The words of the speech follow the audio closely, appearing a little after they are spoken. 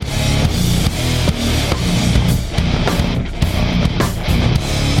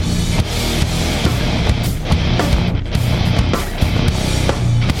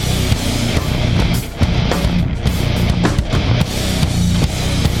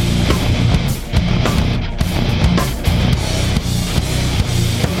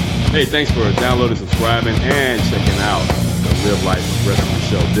Hey, thanks for downloading, subscribing, and checking out the Live Life Aggressively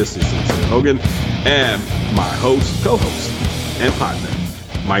show. This is Sincere Hogan and my host, co-host, and partner,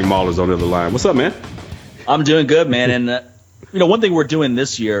 Mike Mahler's on the other line. What's up, man? I'm doing good, man. And, one thing we're doing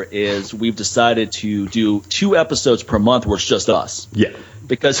this year is we've decided to do 2 episodes per month where it's just us. Yeah.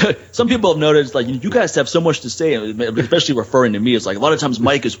 Because some people have noticed, like, you guys have so much to say, especially referring to me. It's like a lot of times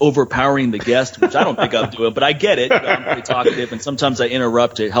Mike is overpowering the guest, which I don't think I'm doing, but I get it. I'm pretty talkative, and sometimes I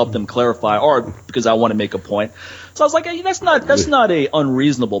interrupt to help them clarify or because I want to make a point. So I was like, hey, that's not a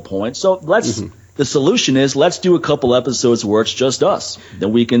unreasonable point. So the solution is let's do a couple episodes where it's just us.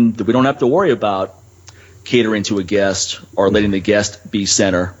 Then we don't have to worry about catering to a guest or letting the guest be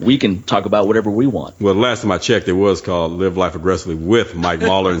center. We can talk about whatever we want. Well, the last time I checked, it was called Live Life Aggressively with Mike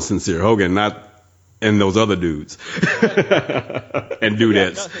Mahler and Sincere Hogan, not and those other dudes and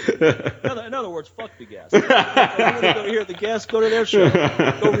dudettes. In other words, fuck the guest. If you want to go hear the guest, go to their show.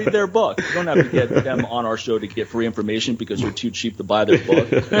 Go read their book. You don't have to get them on our show to get free information because you're too cheap to buy their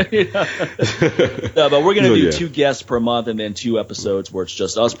book. No, but we're going to do 2 guests per month and then 2 episodes where it's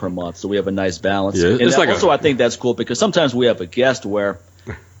just us per month, so we have a nice balance. Yeah, and also I think that's cool because sometimes we have a guest where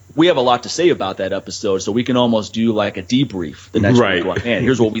we have a lot to say about that episode, so we can almost do like a debrief the next week. Like, man,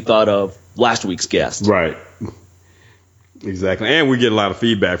 here's what we thought of last week's guest. Right. Exactly. And we get a lot of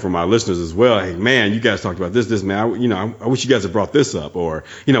feedback from our listeners as well. Hey, man, you guys talked about this, man. I wish you guys had brought this up. Or,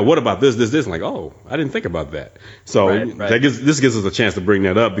 what about this? I'm like, oh, I didn't think about that. So this gives us a chance to bring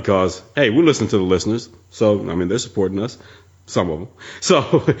that up because, hey, we listen to the listeners. So, they're supporting us. Some of them.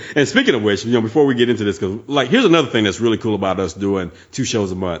 So, and speaking of which, before we get into this, because here's another thing that's really cool about us doing 2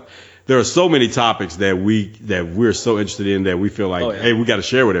 shows a month. There are so many topics that we're so interested in that we feel like, hey, we got to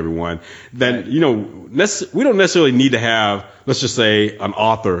share with everyone. That we don't necessarily need to have, let's just say, an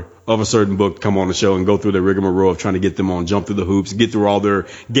author of a certain book come on the show and go through the rigmarole of trying to get them on, jump through the hoops, get through all their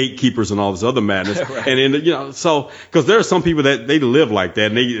gatekeepers and all this other madness. Right. And then, so because there are some people that they live like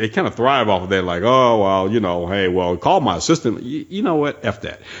that and they kind of thrive off of that, like, oh well, hey, well, call my assistant. You know what? F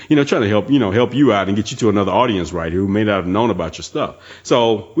that. Trying to help you out and get you to another audience, right, who may not have known about your stuff.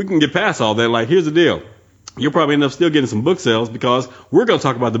 So we can get past all that. Like, here's the deal. You'll probably end up still getting some book sales because we're going to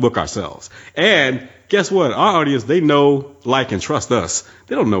talk about the book ourselves. And guess what? Our audience, they know, like, and trust us.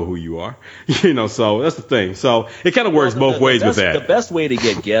 They don't know who you are. So that's the thing. So it kind of works both ways with that. The best way to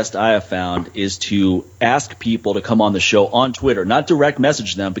get guests I have found is to ask people to come on the show on Twitter, not direct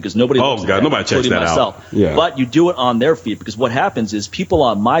message them because nobody looks at that, nobody checks that myself. out. Yeah. But you do it on their feed because what happens is people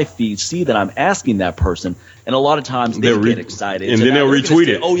on my feed see that I'm asking that person, and a lot of times they get excited. And then they'll retweet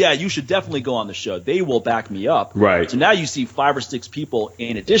it. Oh, yeah, you should definitely go on the show. They will back me up. Right. So now you see 5 or 6 people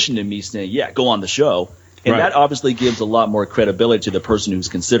in addition to me saying, yeah, go on the show. And that obviously gives a lot more credibility to the person who's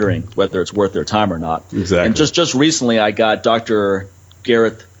considering whether it's worth their time or not. Exactly. And just recently I got Dr.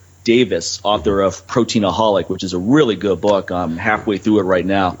 Gareth Davis, author of Proteinaholic, which is a really good book. I'm halfway through it right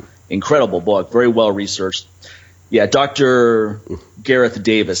now. Incredible book, very well researched. Yeah, Dr. Gareth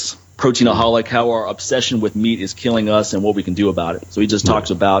Davis, Proteinaholic, how our obsession with meat is killing us and what we can do about it. So he just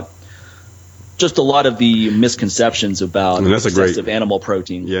talks about just a lot of the misconceptions about excessive animal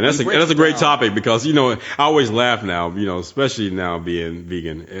protein. Yeah, that's a great topic because, I always laugh now, especially now being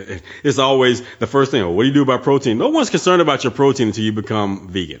vegan. It's always the first thing, what do you do about protein? No one's concerned about your protein until you become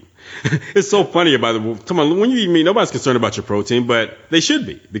vegan. It's so funny about it. Come on, when you eat meat, nobody's concerned about your protein, but they should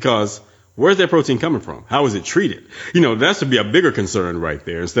be because where's that protein coming from? How is it treated? That should be a bigger concern right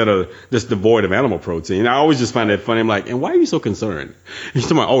there instead of just devoid of animal protein. I always just find that funny. I'm like, and why are you so concerned? He's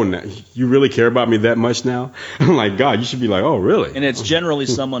talking about, oh, now, you really care about me that much now? I'm like, God, you should be like, oh, really? And it's generally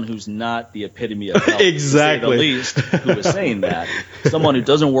someone who's not the epitome of health, exactly, to say the least, who is saying that. Someone who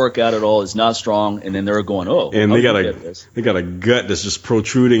doesn't work out at all, is not strong, and then they're going, oh, and they got a gut that's just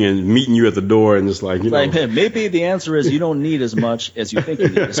protruding and meeting you at the door and just like, maybe the answer is you don't need as much as you think you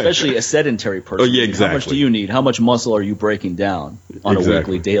need, especially a sedentary person. Oh, yeah, exactly. How much do you need? How much muscle are you breaking down on a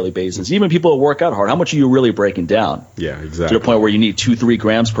weekly, daily basis? Even people that work out hard, how much are you really breaking down? Yeah, exactly. To the point where you need 2-3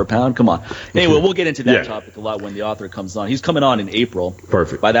 grams per pound? Come on. Anyway, we'll get into that topic a lot when the author comes on. He's coming on in April.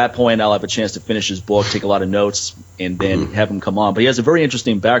 Perfect. By that point, I'll have a chance to finish his book, take a lot of notes, and then have him come on. But he has a very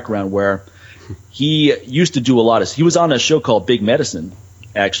interesting background where he used to do a lot of – he was on a show called Big Medicine,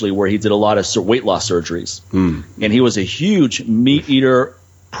 actually, where he did a lot of weight loss surgeries. And he was a huge meat eater,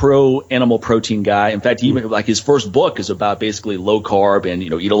 pro-animal protein guy. In fact, even like his first book is about basically low carb and,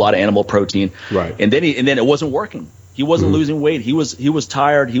 eat a lot of animal protein. Right. And then it wasn't working. He wasn't losing weight. He was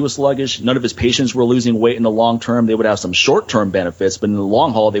tired. He was sluggish. None of his patients were losing weight in the long term. They would have some short-term benefits, but in the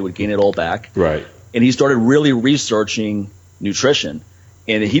long haul, they would gain it all back. Right. And he started really researching nutrition.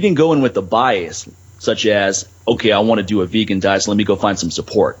 And he didn't go in with the bias, such as, okay, I want to do a vegan diet, so let me go find some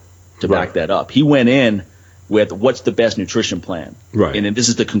support. to back that up. He went in with what's the best nutrition plan. Right. And then this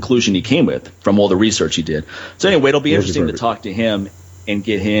is the conclusion he came with from all the research he did. So anyway, it'll be interesting to talk to him and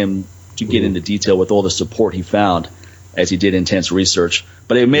get him to get into detail with all the support he found as he did intense research.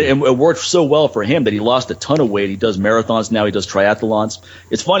 But it worked so well for him that he lost a ton of weight. He does marathons now. He does triathlons.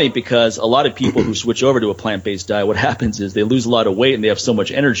 It's funny because a lot of people who switch over to a plant-based diet, what happens is they lose a lot of weight and they have so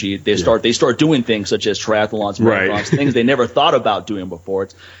much energy. They start doing things such as triathlons, marathons, things they never thought about doing before.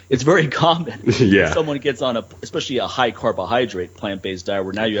 It's very common. Yeah. Someone gets on especially a high carbohydrate plant-based diet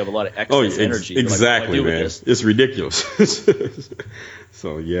where now you have a lot of excess energy. Exactly, like, man. It's ridiculous.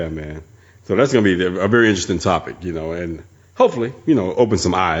 So yeah, man. So that's going to be a very interesting topic, and hopefully, open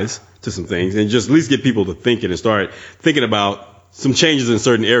some eyes to some things and just at least get people to thinking and start thinking about some changes in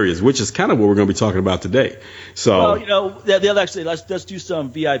certain areas, which is kind of what we're going to be talking about today. So, well, actually, let's do some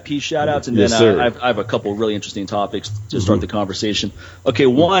VIP shout outs, and then I have a couple really interesting topics to start the conversation. Okay,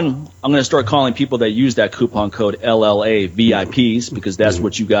 one, I'm going to start calling people that use that coupon code LLA VIPs because that's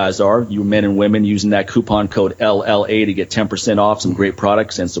what you guys are, you men and women using that coupon code LLA to get 10% off some great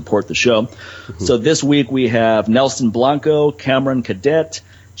products and support the show. So this week we have Nelson Blanco, Cameron Cadet,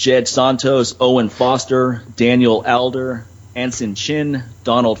 Jed Santos, Owen Foster, Daniel Alder, Anson Chin,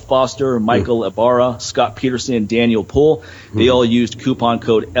 Donald Foster, Michael Ibarra, Scott Peterson, Daniel Poole. They all used coupon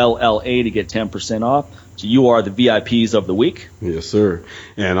code LLA to get 10% off. So you are the VIPs of the week. Yes, sir.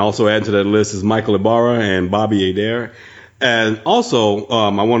 And also add to that list is Michael Ibarra and Bobby Adair. And also,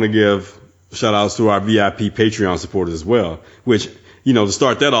 I want to give shout outs to our VIP Patreon supporters as well, which, to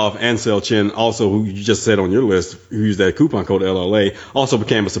start that off, Ansel Chin, also, who you just said on your list, who used that coupon code LLA, also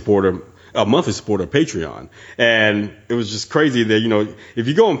became a monthly supporter of Patreon. And it was just crazy that, if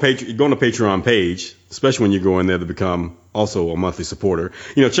you go on the Patreon page, especially when you go in there to become also a monthly supporter,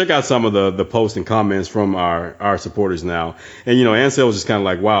 check out some of the posts and comments from our supporters now. And, Ansel was just kind of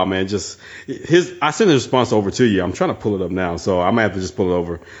like, wow, man, I sent a response over to you. I'm trying to pull it up now. So I might have to just pull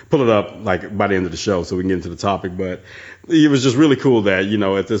it up like by the end of the show so we can get into the topic. But it was just really cool that,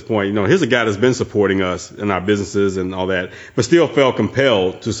 at this point, here's a guy that's been supporting us in our businesses and all that, but still felt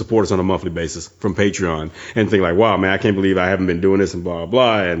compelled to support us on a monthly basis from Patreon and think like, wow, man, I can't believe I haven't been doing this and blah,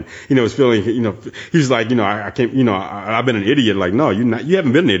 blah. And, it's feeling, he was like, I can't, I've been an idiot. Like, no, you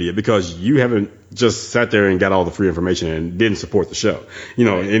haven't been an idiot because you haven't just sat there and got all the free information and didn't support the show,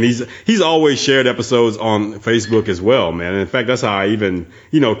 and he's always shared episodes on Facebook as well, man. And in fact, that's how I even,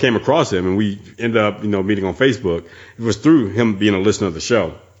 came across him and we ended up, meeting on Facebook. It was through him being a listener of the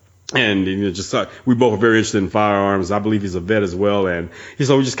show. And we both are very interested in firearms. I believe he's a vet as well. And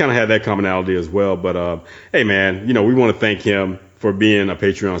so we just kind of had that commonality as well. But, hey, man, we want to thank him for being a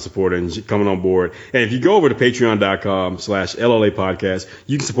Patreon supporter and coming on board. And if you go over to patreon.com/LLA podcast,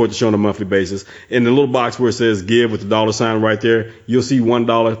 you can support the show on a monthly basis. In the little box where it says give with the $ right there, you'll see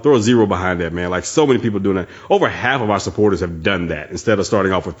 $1. Throw a zero behind that, man. Like so many people doing that. Over half of our supporters have done that instead of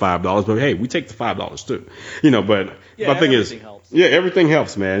starting off with $5. But hey, we take the $5 too. But my thing is, helps. Yeah, everything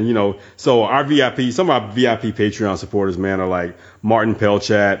helps, man. So our some of our VIP Patreon supporters, man, are like Martin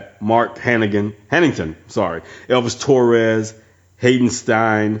Pelchat, Mark Hannington, Elvis Torres, Hayden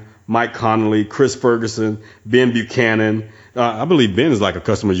Stein, Mike Connolly, Chris Ferguson, Ben Buchanan. I believe Ben is like a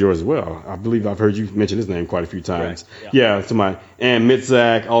customer of yours as well. I believe I've heard you mention his name quite a few times. Right. Yeah, and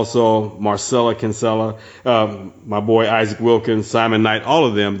Mitzak, also Marcella Kinsella, my boy Isaac Wilkins, Simon Knight, all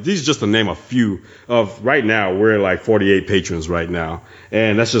of them. These are just to name a few of right now. We're like 48 patrons right now.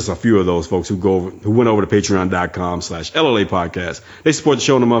 And that's just a few of those folks who went over to patreon.com/LLA podcast. They support the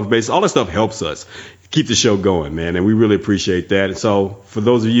show on a monthly basis. All that stuff helps us keep the show going, man. And we really appreciate that. And so for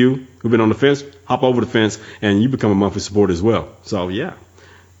those of you who've been on the fence, hop over the fence and you become a monthly supporter as well. So yeah.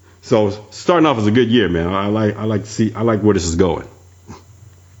 So starting off is a good year, man. I like where this is going.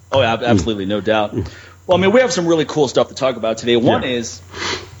 Oh, absolutely. No doubt. Well, we have some really cool stuff to talk about today. One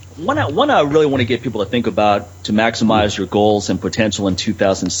I really want to get people to think about to maximize your goals and potential in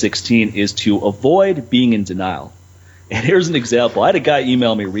 2016 is to avoid being in denial. And here's an example. I had a guy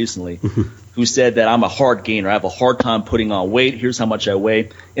email me recently who said that I'm a hard gainer. I have a hard time putting on weight. Here's how much I weigh.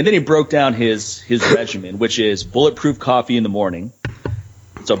 And then he broke down his regimen, which is bulletproof coffee in the morning.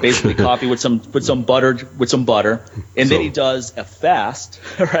 So basically coffee with some butter. And then he does a fast,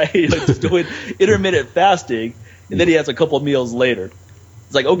 right? He's doing intermittent fasting. And then he has a couple of meals later.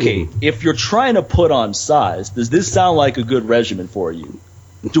 It's like, okay, if you're trying to put on size, does this sound like a good regimen for you?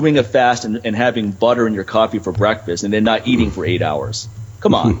 Doing a fast and having butter in your coffee for breakfast and then not eating for 8 hours.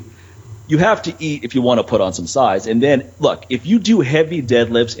 Come on. you have to eat if you want to put on some size. And then, look, if you do heavy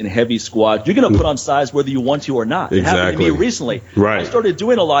deadlifts and heavy squats, you're going to put on size whether you want to or not. It happened to me recently. Right. I started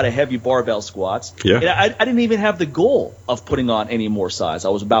doing a lot of heavy barbell squats. Yeah. And I didn't even have the goal of putting on any more size. I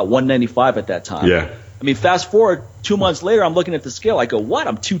was about 195 at that time. Yeah. I mean, fast forward 2 months later, I'm looking at the scale. I go, what?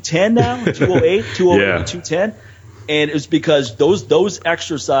 I'm 210 now? 208, 208, Yeah. 210? And it's because those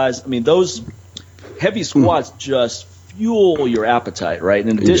exercise, I mean, those heavy squats just fuel your appetite, right?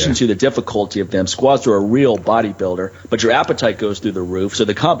 In addition to the difficulty of them, squats are a real bodybuilder, but your appetite goes through the roof. So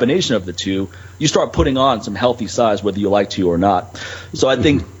the combination of the two, you start putting on some healthy size, whether you like to or not. So I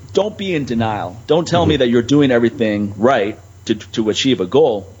think don't be in denial. Don't tell me that you're doing everything right to achieve a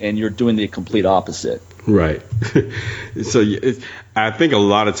goal, and you're doing the complete opposite. Right. So I think a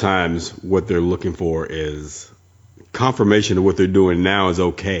lot of times what they're looking for is confirmation of what they're doing now is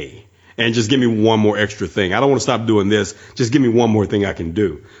okay. And just give me one more extra thing. I don't want to stop doing this. Just give me one more thing I can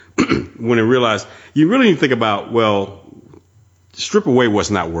do. When I realize you really need to think about, well, strip away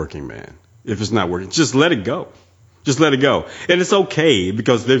what's not working, man. If it's not working, just let it go. Just let it go. And it's okay,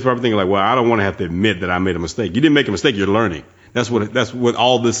 because they're probably thinking like, well, I don't want to have to admit that I made a mistake. You didn't make a mistake. You're learning. That's what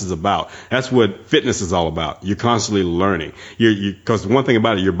all this is about. That's what fitness is all about. You're constantly learning. Because one thing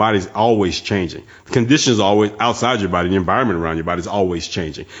about it, your body's always changing. The conditions are always outside your body. The environment around your body is always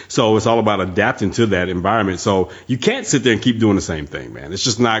changing. So it's all about adapting to that environment. So you can't sit there and keep doing the same thing, man. It's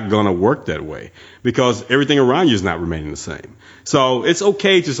just not going to work that way, because everything around you is not remaining the same. So it's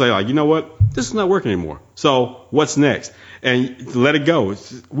okay to say, like, you know what? This is not working anymore. So what's next? And let it go. I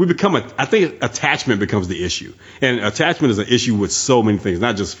think attachment becomes the issue. And attachment is an issue with so many things,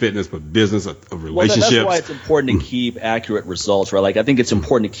 not just fitness, but business, relationships. Well, that's why it's important to keep accurate results, right? Like, I think it's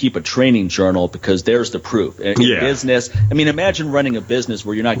important to keep a training journal, because there's the proof. In business, I mean, imagine running a business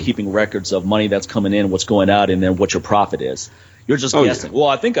where you're not keeping records of money that's coming in, what's going out, and then what your profit is. You're just guessing. Yeah. Well,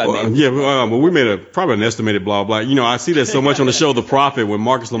 I think I made. Well, we made probably an estimated blah blah. You know, I see that so much on the show The Profit, when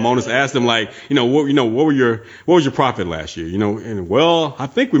Marcus Lemonis asked him, like, what was your profit last year? You know, and well, I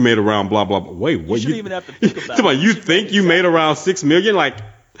think we made around blah blah. Wait, what? You shouldn't even have to think about it. You think you made around $6 million? Like,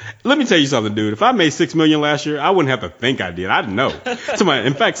 let me tell you something, dude. If I made $6 million last year, I wouldn't have to think I did. I'd know.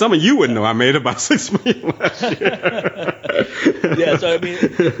 In fact, some of you wouldn't know I made about $6 million last year. Yeah, so I mean,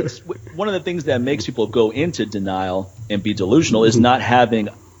 one of the things that makes people go into denial and be delusional is not having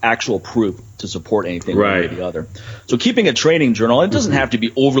actual proof to support anything one way or the other. So keeping a training journal, it doesn't have to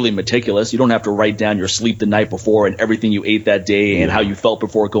be overly meticulous. You don't have to write down your sleep the night before and everything you ate that day and how you felt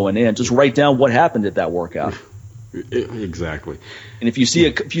before going in. Just write down what happened at that workout. Exactly. And if you see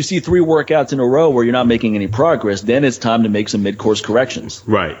 3 workouts in a row where you're not making any progress, then it's time to make some mid-course corrections.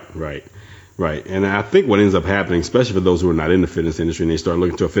 Right. And I think what ends up happening, especially for those who are not in the fitness industry and they start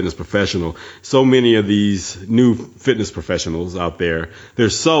looking to a fitness professional, so many of these new fitness professionals out there,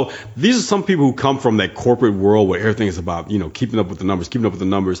 these are some people who come from that corporate world where everything is about, keeping up with the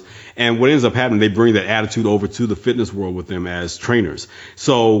numbers. And what ends up happening, they bring that attitude over to the fitness world with them as trainers.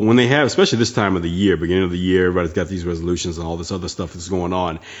 So when they have, especially this time of the year, beginning of the year, everybody's got these resolutions and all this other stuff that's going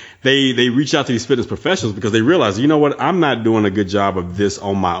on. They reach out to these fitness professionals because they realize, you know what, I'm not doing a good job of this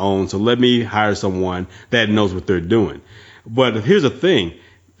on my own. So let me hire someone that knows what they're doing. But here's the thing.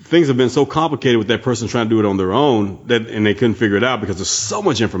 Things have been so complicated with that person trying to do it on their own and they couldn't figure it out because there's so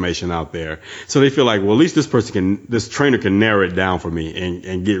much information out there. So they feel like, well, at least this trainer can narrow it down for me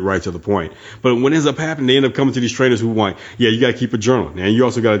and get right to the point. But what ends up happening, they end up coming to these trainers who want, you got to keep a journal, and you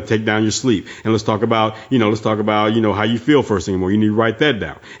also got to take down your sleep. And let's talk about how you feel first thing in the morning. You need to write that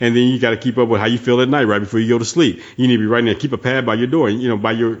down. And then you got to keep up with how you feel at night right before you go to sleep. You need to be writing there, keep a pad by your door,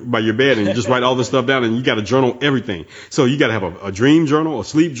 by your bed, and you just write all this stuff down, and you got to journal everything. So you got to have a dream journal, a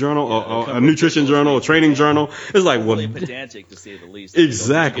sleep journal, a nutrition journal, a training journal. It's like, well, really pedantic to say the least.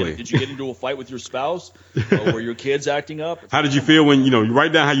 Exactly. Did you get into a fight with your spouse? Or were your kids acting up? How did you feel when you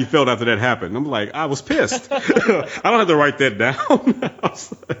write down how you felt after that happened? I'm like, I was pissed. I don't have to write that down.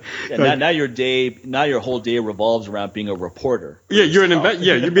 Now your whole day revolves around being a reporter. Yeah,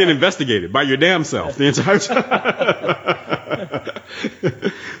 you're being investigated by your damn self the entire time.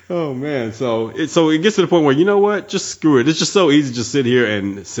 Oh man, so it gets to the point where, you know what, just screw it. It's just so easy to just sit here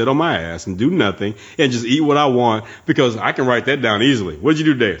and sit on my ass and do nothing and just eat what I want, because I can write that down easily. What did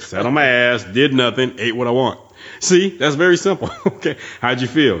you do today? Sat on my ass, did nothing, ate what I want. See, that's very simple. Okay, how'd you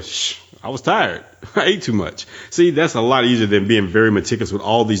feel? I was tired. I ate too much. See, that's a lot easier than being very meticulous with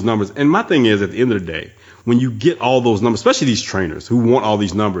all these numbers. And my thing is, at the end of the day, when you get all those numbers, especially these trainers who want all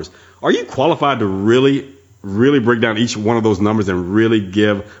these numbers, are you qualified to really really break down each one of those numbers and really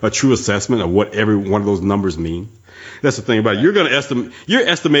give a true assessment of what every one of those numbers mean. That's the thing about it. You're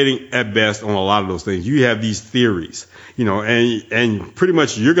estimating at best on a lot of those things. You have these theories, and pretty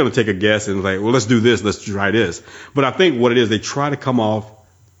much you're going to take a guess and like, well, let's do this, let's try this. But I think what it is, they try to come off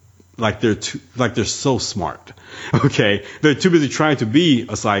like they're so smart. Okay, they're too busy trying to be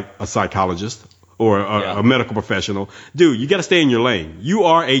a psychologist or a medical professional. Dude, you got to stay in your lane. You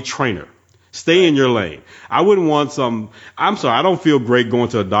are a trainer. Stay in your lane. I wouldn't want I'm sorry, I don't feel great going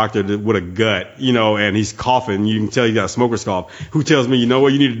to a doctor with a gut, and he's coughing. You can tell he got a smoker's cough. Who tells me, you know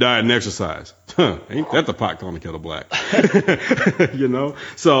what, you need to diet and exercise. Ain't that the pot calling the kettle black?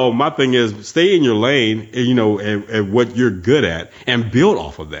 So my thing is stay in your lane, and what you're good at and build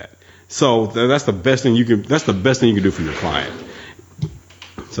off of that. So that's the best thing you can do for your client.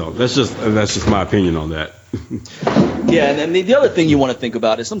 So that's just my opinion on that. Yeah, and then the other thing you want to think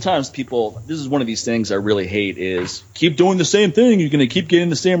about is sometimes people, this is one of these things I really hate, is keep doing the same thing, you're going to keep getting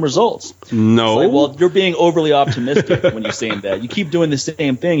the same results. No. It's like, well, you're being overly optimistic when you're saying that. You keep doing the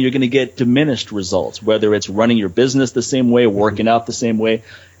same thing, you're going to get diminished results, whether it's running your business the same way, working out the same way.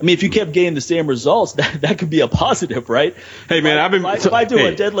 I mean, if you kept getting the same results, that could be a positive, right? Hey, man, if I do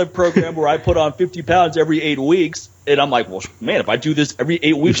a deadlift program where I put on 50 pounds every 8 weeks, and I'm like, well, man, if I do this every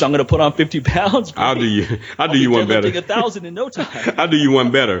 8 weeks, I'm going to put on 50 pounds. I'll do you one better. 1,000 in no time. I'll do you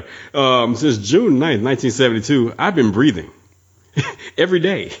one better. Since June 9th, 1972, I've been breathing every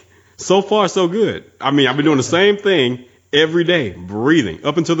day. So far, so good. I mean, I've been doing the same thing every day, breathing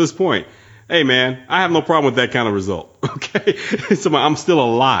up until this point. Hey, man, I have no problem with that kind of result. Okay. So I'm still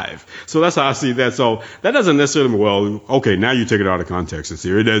alive. So that's how I see that. So that doesn't necessarily mean, well, okay, now you take it out of context and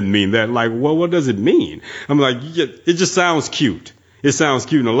see it doesn't mean that. Like, well, what does it mean? I'm like, it just sounds cute. It sounds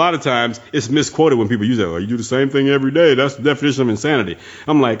cute. And a lot of times it's misquoted when people use that. You do the same thing every day. That's the definition of insanity.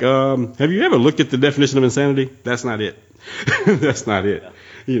 I'm like, have you ever looked at the definition of insanity? That's not it. That's not it.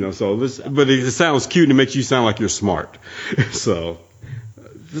 But it sounds cute and it makes you sound like you're smart. So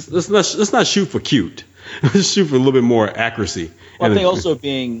let's not shoot for cute. Let's shoot for a little bit more accuracy. Well, I think also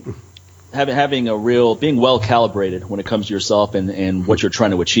being well calibrated when it comes to yourself and what you're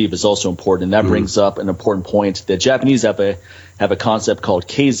trying to achieve is also important. And that brings up an important point. The Japanese have a concept called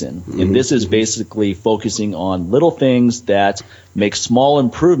Kaizen. And this is basically focusing on little things that make small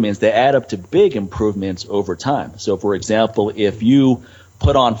improvements that add up to big improvements over time. So, for example, if you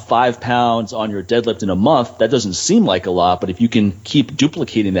put on 5 pounds on your deadlift in a month, that doesn't seem like a lot, but if you can keep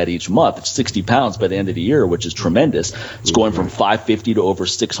duplicating that each month, it's 60 pounds by the end of the year, which is tremendous. It's going from 550 to over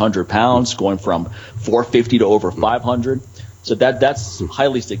 600 pounds, going from 450 to over 500. So that's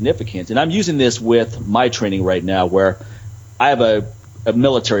highly significant. And I'm using this with my training right now, where I have a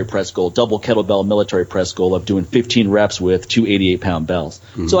military press goal, double kettlebell military press goal of doing 15 reps with 2 88-pound bells.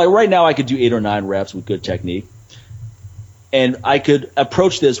 So right now I could do 8 or 9 reps with good technique. And I could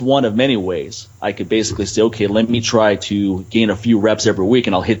approach this one of many ways. I could basically say, okay, let me try to gain a few reps every week,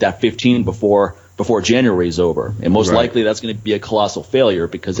 and I'll hit that 15 before January is over. And most likely that's going to be a colossal failure,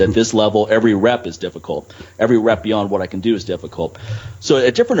 because at this level, every rep is difficult. Every rep beyond what I can do is difficult. So a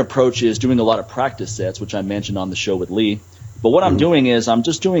different approach is doing a lot of practice sets, which I mentioned on the show with Lee. But what I'm doing is I'm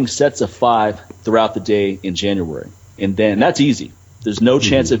just doing sets of 5 throughout the day in January. And then that's easy. There's no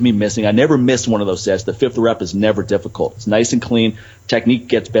chance of me missing. I never miss one of those sets. The 5th rep is never difficult. It's nice and clean. Technique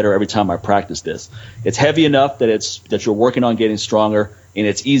gets better every time I practice this. It's heavy enough that you're working on getting stronger, and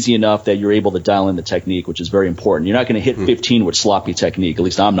it's easy enough that you're able to dial in the technique, which is very important. You're not going to hit 15 with sloppy technique. At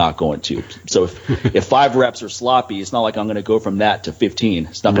least I'm not going to. So if 5 reps are sloppy, it's not like I'm going to go from that to 15.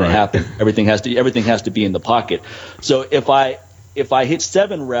 It's not going to happen. Everything has to be in the pocket. So if I hit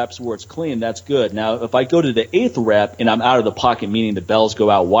 7 reps where it's clean, that's good. Now, if I go to the 8th rep and I'm out of the pocket, meaning the bells go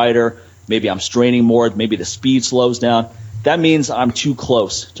out wider, maybe I'm straining more, maybe the speed slows down, that means I'm too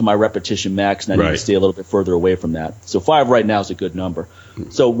close to my repetition max, and I need to stay a little bit further away from that. So 5 right now is a good number.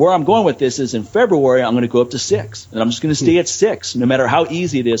 So where I'm going with this is in February, I'm going to go up to 6, and I'm just going to stay at 6, no matter how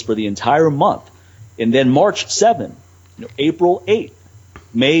easy it is for the entire month. And then March 7, April 8,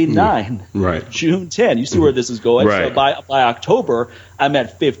 May 9, June 10. You see where this is going. So by October, I'm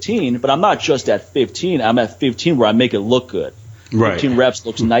at 15, but I'm not just at 15. I'm at 15 where I make it look good. 15 reps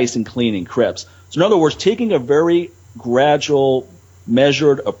looks nice and clean and crisp. So in other words, taking a very gradual,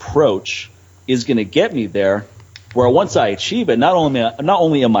 measured approach is going to get me there, where once I achieve it, not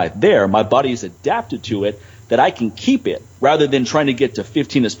only am I there, my body is adapted to it, that I can keep it rather than trying to get to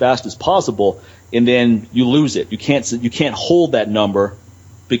 15 as fast as possible, and then you lose it. You can't hold that number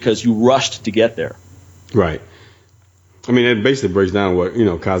because you rushed to get there. Right. I mean, it basically breaks down what,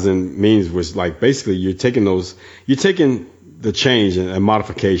 Kaizen means, was like basically you're taking the change and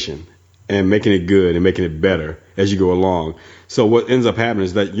modification and making it good and making it better as you go along. So what ends up happening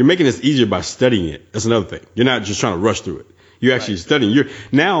is that you're making this easier by studying it. That's another thing. You're not just trying to rush through it. You're actually studying. You're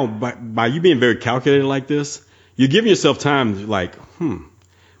now by you being very calculated like this, you're giving yourself time like,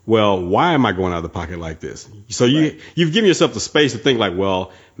 well, why am I going out of the pocket like this? So you've given yourself the space to think like,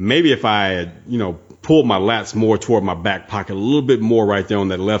 well, maybe if I had, pulled my lats more toward my back pocket, a little bit more right there on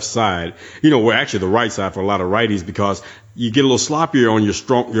that left side, where actually the right side for a lot of righties, because you get a little sloppier on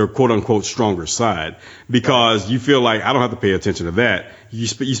your quote unquote stronger side, because you feel like I don't have to pay attention to that. You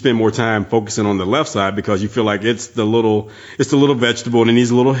spend more time focusing on the left side because you feel like it's the little vegetable and it needs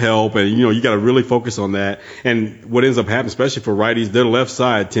a little help, and you got to really focus on that. And what ends up happening, especially for righties, their left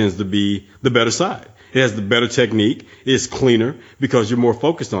side tends to be the better side. It has the better technique. It's cleaner because you're more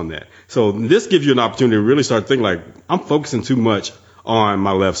focused on that. So this gives you an opportunity to really start thinking like, I'm focusing too much on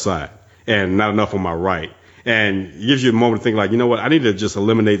my left side and not enough on my right. And it gives you a moment to think like, you know what, I need to just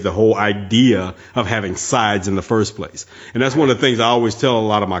eliminate the whole idea of having sides in the first place. And that's one of the things I always tell a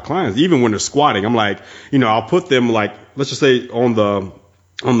lot of my clients, even when they're squatting. I'm like, I'll put them like, let's just say on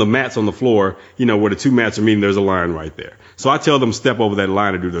the mats on the floor, where the two mats are meeting, there's a line right there. So I tell them step over that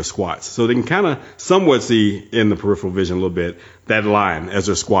line to do their squats. So they can kind of somewhat see in the peripheral vision a little bit that line as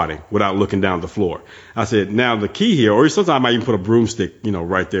they're squatting without looking down the floor. I said, now the key here, or sometimes I might even put a broomstick,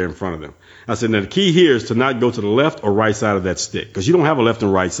 right there in front of them. I said, now the key here is to not go to the left or right side of that stick, because you don't have a left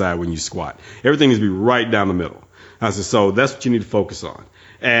and right side when you squat. Everything needs to be right down the middle. I said, so that's what you need to focus on.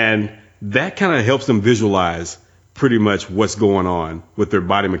 And that kind of helps them visualize pretty much what's going on with their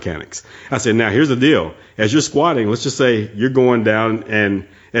body mechanics. I said, now here's the deal. As you're squatting, let's just say you're going down, and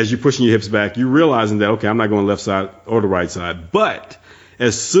as you're pushing your hips back, you're realizing that, okay, I'm not going left side or the right side. But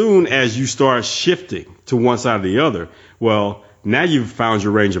as soon as you start shifting to one side or the other, well, now you've found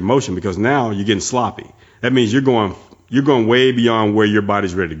your range of motion, because now you're getting sloppy. That means you're going way beyond where your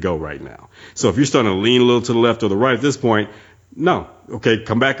body's ready to go right now. So if you're starting to lean a little to the left or the right at this point, no. Okay,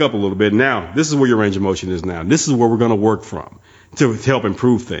 come back up a little bit. Now, this is where your range of motion is now. This is where we're going to work from to help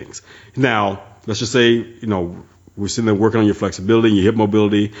improve things. Now, let's just say, we're sitting there working on your flexibility, your hip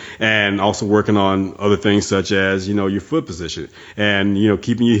mobility, and also working on other things such as, your foot position and,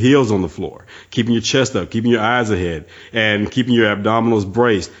 keeping your heels on the floor, keeping your chest up, keeping your eyes ahead, and keeping your abdominals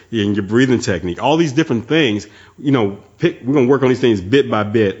braced, and your breathing technique. All these different things, we're going to work on these things bit by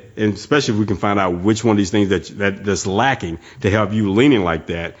bit, and especially if we can find out which one of these things that's lacking to help you leaning like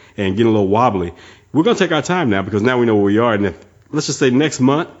that and getting a little wobbly. We're going to take our time now, because now we know where we are. And let's just say next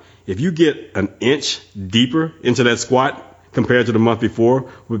month, if you get an inch deeper into that squat compared to the month before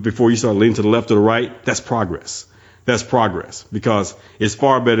you start leaning to the left or the right, that's progress. That's progress, because it's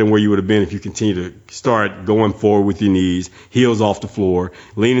far better than where you would have been if you continue to start going forward with your knees, heels off the floor,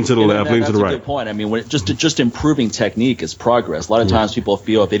 leaning to the left, leaning to the right. That's a good point. I mean, just improving technique is progress. A lot of times people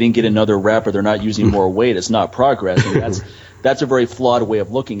feel if they didn't get another rep or they're not using more weight, it's not progress. And that's a very flawed way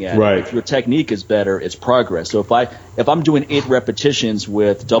of looking at it. Right. If your technique is better, it's progress. So if I'm doing 8 repetitions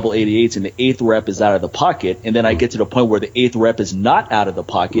with double 88s and the 8th rep is out of the pocket, and then I get to the point where the 8th rep is not out of the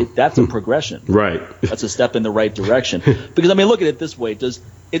pocket, that's a progression. Right. That's a step in the right direction. Because, look at it this way.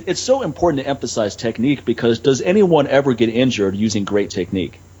 It's so important to emphasize technique, because does anyone ever get injured using great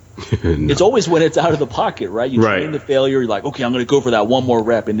technique? No. It's always when it's out of the pocket, right? You train the failure. You're like, okay, I'm going to go for that one more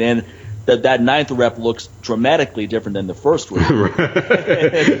rep, and then that 9th rep looks dramatically different than the first rep.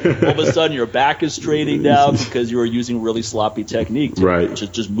 And all of a sudden, your back is straightening down because you were using really sloppy technique to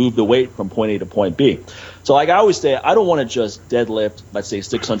just move the weight from point A to point B. So like I always say, I don't want to just deadlift, let's say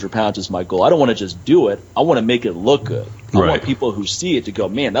 600 pounds is my goal. I don't want to just do it. I want to make it look good. I want people who see it to go,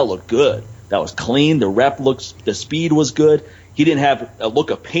 man, that looked good. That was clean. The speed was good. He didn't have a look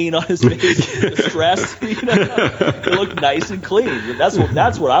of pain on his face, the stress. It looked nice and clean. That's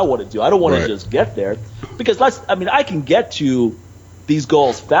what I want to do. I don't want to just get there, because I can get to these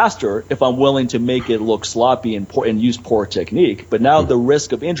goals faster if I'm willing to make it look sloppy and use poor technique. But now the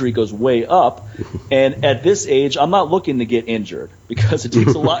risk of injury goes way up, and at this age, I'm not looking to get injured, because it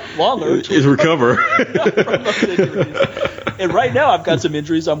takes a lot longer to recover from those injuries. And right now, I've got some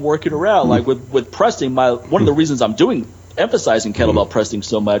injuries I'm working around, like with pressing. One of the reasons I'm emphasizing kettlebell pressing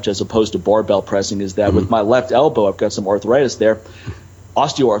so much as opposed to barbell pressing is that with my left elbow, I've got some arthritis there,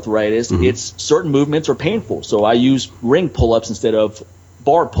 osteoarthritis. It's certain movements are painful, so I use ring pull-ups instead of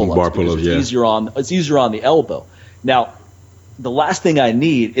bar pull-ups. It's easier on the elbow. Now, the last thing I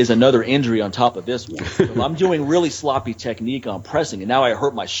need is another injury on top of this one. So if I'm doing really sloppy technique on pressing, and now I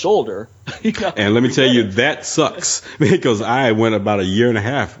hurt my shoulder. And let me tell you, that sucks, because I went about a year and a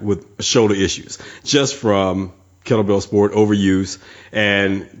half with shoulder issues just from kettlebell sport, overuse,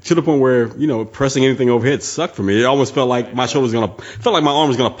 and to the point where, you know, pressing anything overhead sucked for me. It almost felt like my felt like my arm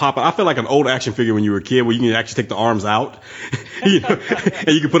was gonna pop out. I felt like an old action figure when you were a kid where you can actually take the arms out, you know, and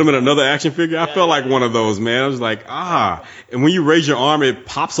you can put them in another action figure. I felt like one of those, man. I was like, and when you raise your arm, it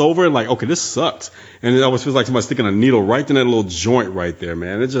pops over and like, okay, this sucks. And it always feels like somebody sticking a needle right in that little joint right there,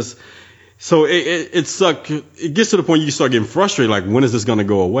 man. It just, so it sucked. It gets to the point you start getting frustrated, like, when is this going to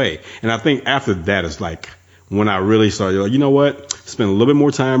go away? And I think after that is like when I really started, like, you know what? Spend a little bit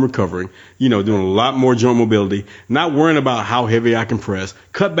more time recovering, you know, doing a lot more joint mobility, not worrying about how heavy I can press,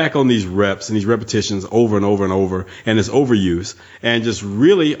 cut back on these reps and these repetitions over and over and over, and this overuse, and just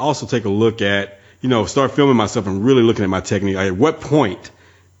really also take a look at, you know, start filming myself and really looking at my technique. At what point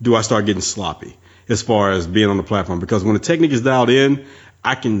do I start getting sloppy as far as being on the platform? Because when the technique is dialed in,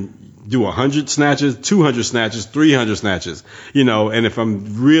 I can do 100 snatches, 200 snatches, 300 snatches, you know, and if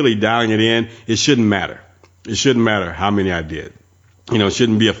I'm really dialing it in, it shouldn't matter. It shouldn't matter how many I did. You know, it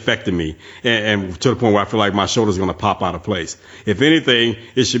shouldn't be affecting me and to the point where I feel like my shoulder's going to pop out of place. If anything,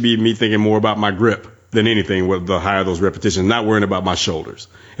 it should be me thinking more about my grip than anything with the higher those repetitions, not worrying about my shoulders,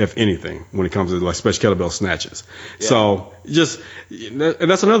 if anything, when it comes to like special kettlebell snatches. Yeah. So just, and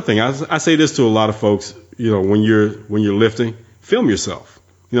that's another thing. I say this to a lot of folks, you know, when you're lifting, film yourself,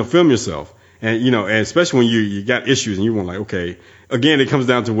 you know, film yourself. And, you know, and especially when you got issues and you want like, okay, again, it comes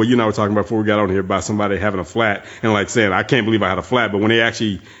down to what you and I were talking about before we got on here about somebody having a flat and like saying, I can't believe I had a flat. But when they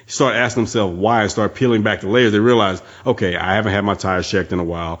actually start asking themselves why and start peeling back the layers, they realize, okay, I haven't had my tires checked in a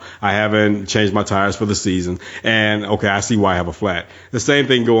while. I haven't changed my tires for the season. And okay, I see why I have a flat. The same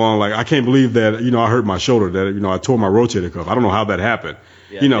thing go on. Like, I can't believe that, you know, I hurt my shoulder, that, you know, I tore my rotator cuff. I don't know how that happened.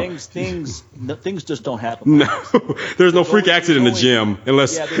 Yeah, you know, things just don't happen. No, there's no freak accident in the gym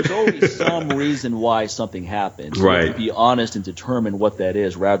unless. Yeah, there's always some reason why something happens. Right. So to be honest and determine what that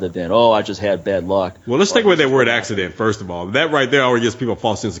is, rather than I just had bad luck. Well, let's take away that word accident first of all. That right there already gives people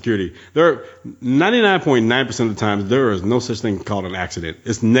false insecurity. There, 99.9% of the time, there is no such thing called an accident.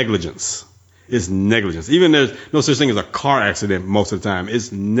 It's negligence. It's negligence. Even there's no such thing as a car accident most of the time.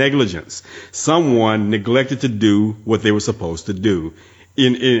 It's negligence. Someone neglected to do what they were supposed to do.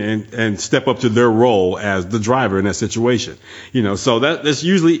 And step up to their role as the driver in that situation, you know. So that's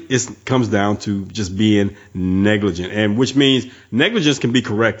usually comes down to just being negligent, and which means negligence can be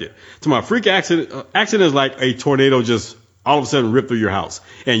corrected. To my freak accident is like a tornado just all of a sudden ripped through your house,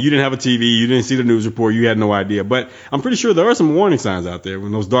 and you didn't have a TV, you didn't see the news report, you had no idea. But I'm pretty sure there are some warning signs out there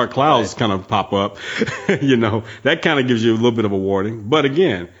when those dark clouds kind of pop up. You know, that kind of gives you a little bit of a warning. But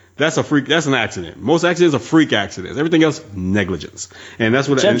again, that's an accident. Most accidents are freak accidents. Everything else, negligence. And that's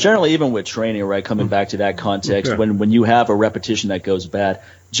what generally, even with training, right, coming back to that context, when you have a repetition that goes bad,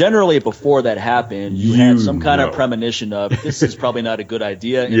 generally before that happened, you had some kind of premonition of this is probably not a good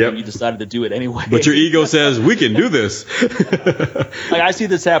idea, and then you decided to do it anyway. But your ego says, we can do this. Like, I see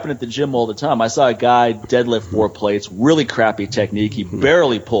this happen at the gym all the time. I saw a guy deadlift 4 plates, really crappy technique. He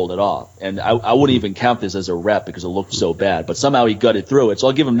barely pulled it off. And I wouldn't even count this as a rep because it looked so bad. But somehow he gutted through it. So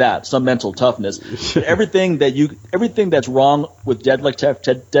I'll give him that, some mental toughness. But everything that's wrong with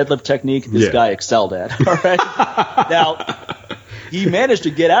deadlift technique, this guy excelled at. All right? Now, he managed to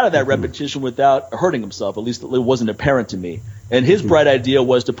get out of that repetition without hurting himself. At least it wasn't apparent to me. And his bright idea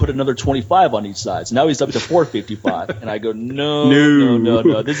was to put another 25 on each side. So now he's up to 455. And I go,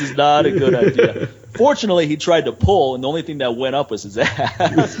 no, this is not a good idea. Fortunately, he tried to pull, and the only thing that went up was his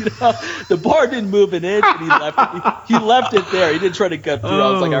ass. You know, the bar didn't move an inch, and he left it there. He didn't try to gut through.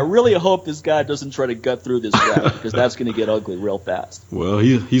 I was like, I really hope this guy doesn't try to gut through this rep, because that's going to get ugly real fast. Well,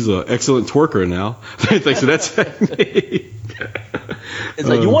 he's an excellent twerker now. Thanks to that technique. It's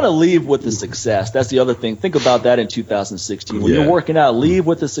like you want to leave with the success. That's the other thing. Think about that in 2016. When you're working out, leave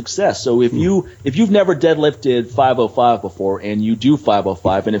with the success. So if you've never deadlifted 505 before and you do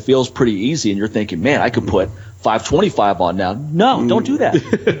 505 and it feels pretty easy and you're thinking, man, I could put 525 on now. No, don't do that.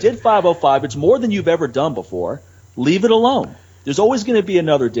 You did 505. It's more than you've ever done before. Leave it alone. There's always going to be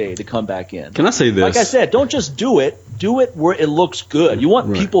another day to come back in. Can I say this? Like I said, don't just do it. Do it where it looks good. You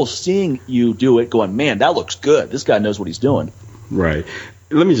want people seeing you do it going, man, that looks good. This guy knows what he's doing. Right.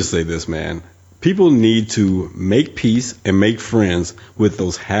 Let me just say this, man. People need to make peace and make friends with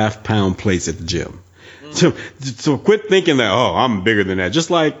those half-pound plates at the gym. So quit thinking that, I'm bigger than that. Just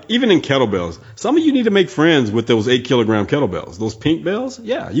like even in kettlebells, some of you need to make friends with those 8-kilogram kettlebells. Those pink bells,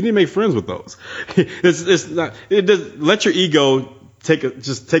 you need to make friends with those. Let your ego take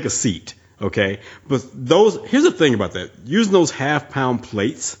a seat, okay? But here's the thing about that. Using those half-pound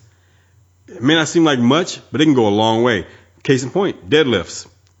plates, it may not seem like much, but it can go a long way. Case in point, deadlifts.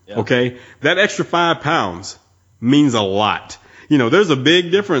 Yeah. Okay, that extra 5 pounds means a lot. there's a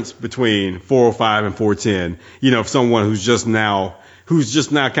big difference between 405 and 410. For someone who's just now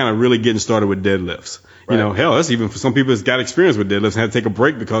kind of really getting started with deadlifts. Right. Hell, that's even for some people that's got experience with deadlifts and had to take a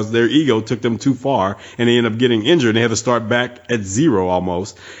break because their ego took them too far and they end up getting injured and they had to start back at zero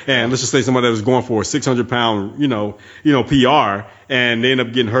almost. And let's just say somebody that was going for a 600-pound, PR, and they end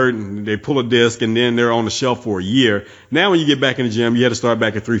up getting hurt and they pull a disc and then they're on the shelf for a year. Now when you get back in the gym, you had to start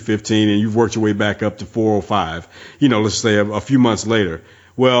back at 315 and you've worked your way back up to 405, let's say a few months later.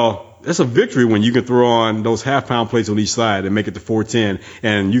 Well, that's a victory when you can throw on those half-pound plates on each side and make it to 410,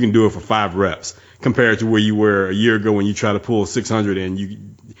 and you can do it for 5 reps compared to where you were a year ago when you try to pull 600 and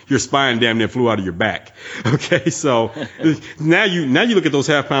your spine damn near flew out of your back. Okay, so now you look at those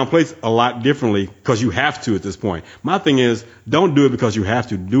half-pound plates a lot differently because you have to at this point. My thing is, don't do it because you have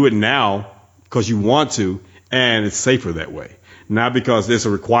to. Do it now because you want to, and it's safer that way. Not because there's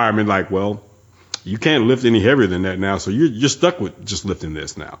a requirement like, well, you can't lift any heavier than that now, so you're stuck with just lifting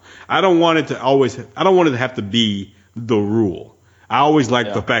this now. I don't want it to have to be the rule. I always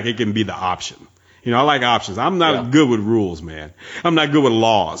like the fact it can be the option. I like options. I'm not good with rules, man. I'm not good with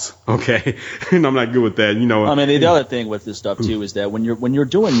laws, okay? And I'm not good with that, the other thing with this stuff too is that when you're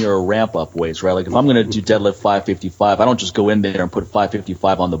doing your ramp up weights, right? Like if I'm going to do deadlift 555, I don't just go in there and put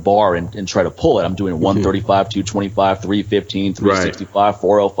 555 on the bar and try to pull it. I'm doing 135, 225, 315, 365,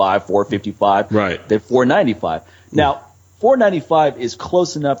 405, 455, right? Then 495. Now, 495 is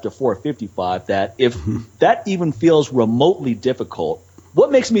close enough to 455 that if that even feels remotely difficult, what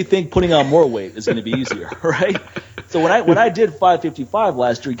makes me think putting on more weight is going to be easier, right? So when I did 555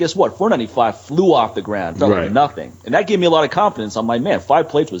 last year, guess what? 495 flew off the ground, felt like nothing. And that gave me a lot of confidence. I'm like, man, 5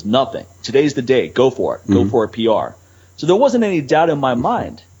 plates was nothing. Today's the day. Go for it. Go for a PR. So there wasn't any doubt in my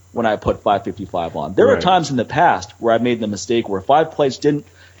mind when I put 555 on. There are times in the past where I made the mistake where 5 plates didn't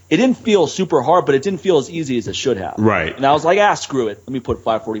feel super hard, but it didn't feel as easy as it should have. Right. And I was like, screw it. Let me put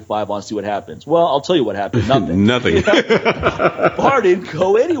 545 on, see what happens. Well, I'll tell you what happened. Nothing. Nothing. Bar didn't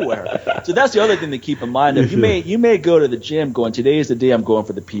go anywhere. So that's the other thing to keep in mind. If you may go to the gym going, today is the day I'm going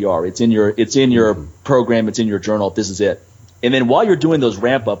for the PR. It's in your program. It's in your journal. This is it. And then while you're doing those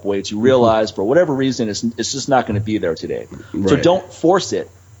ramp up weights, you realize for whatever reason it's just not going to be there today. Right. So don't force it.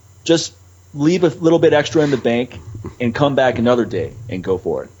 Just leave a little bit extra in the bank and come back another day and go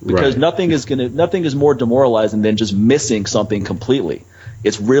for it. Because nothing is more demoralizing than just missing something completely.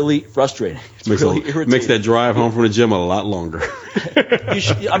 It's really frustrating. It's really irritating. Makes that drive home from the gym a lot longer.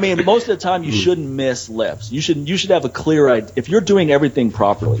 Most of the time you shouldn't miss lifts. You should have a clear idea. If you're doing everything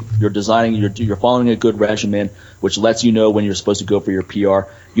properly, you're designing, you're following a good regimen, which lets you know when you're supposed to go for your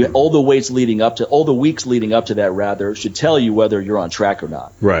PR. All the weeks leading up to that rather should tell you whether you're on track or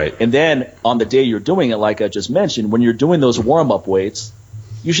not. Right. And then on the day you're doing it, like I just mentioned, when you're doing those warm up weights,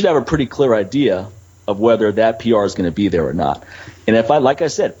 you should have a pretty clear idea of whether that PR is going to be there or not. And like I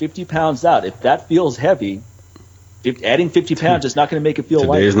said, 50 pounds out, if that feels heavy, adding 50 pounds is not going to make it feel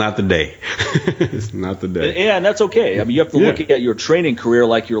lighter. Today is not the day. It's not the day. Yeah, and that's okay. You have to look at your training career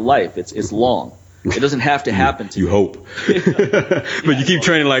like your life. It's long. It doesn't have to happen to you. You hope. But you keep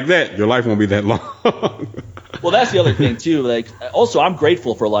training like that, your life won't be that long. Well, that's the other thing, too. Also, I'm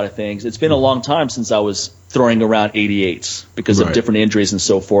grateful for a lot of things. It's been a long time since I was throwing around 88s because of different injuries and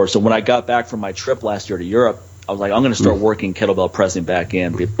so forth. So when I got back from my trip last year to Europe, I was like, I'm going to start working kettlebell pressing back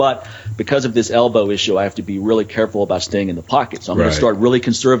in. But because of this elbow issue, I have to be really careful about staying in the pocket. So I'm going to start really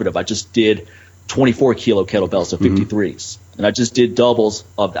conservative. I just did 24 kilo kettlebells, so 53s. And I just did doubles.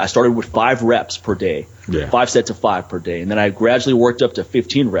 I started with 5 reps per day, 5 sets of 5 per day. And then I gradually worked up to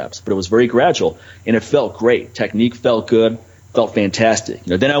 15 reps, but it was very gradual. And it felt great. Technique felt good, felt fantastic.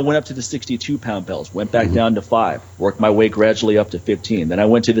 Then I went up to the 62-pound bells, went back down to 5, worked my way gradually up to 15. Then I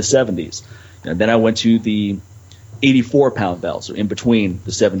went to the 70s. And then I went to the 84-pound bells, so in between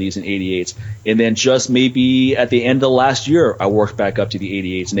the 70s and 88s. And then just maybe at the end of last year, I worked back up to the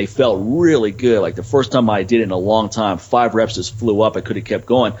 88s, and they felt really good. Like the first time I did it in a long time, 5 reps just flew up. I could have kept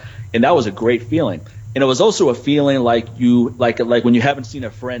going, and that was a great feeling. And it was also a feeling like when you haven't seen a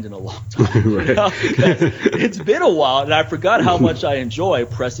friend in a long time. Because it's been a while, and I forgot how much I enjoy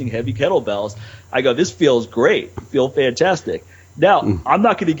pressing heavy kettlebells. I go, this feels great. I feel fantastic. Now, I'm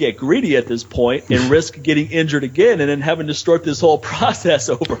not going to get greedy at this point and risk getting injured again and then having to start this whole process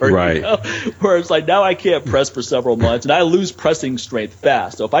over. Right. Where it's like now I can't press for several months and I lose pressing strength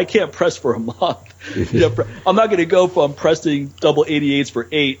fast. So if I can't press for a month, I'm not going to go from pressing double 88s for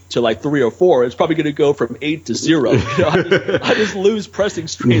 8 to like 3 or 4. It's probably going to go from 8 to 0. I just lose pressing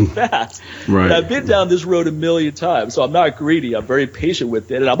strength fast. Right. And I've been down this road a million times, so I'm not greedy. I'm very patient with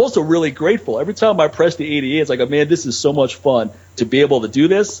it. And I'm also really grateful. Every time I press the 88, it's like, man, this is so much fun to be able to do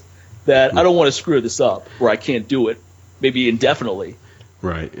this that I don't want to screw this up where I can't do it. maybe indefinitely.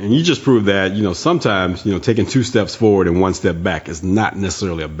 Right. And you just proved that, sometimes, taking 2 steps forward and 1 step back is not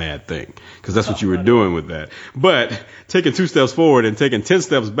necessarily a bad thing, because that's what you were doing with that. But taking 2 steps forward and taking 10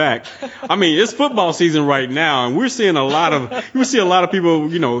 steps back, I mean, it's football season right now, and we're seeing a lot of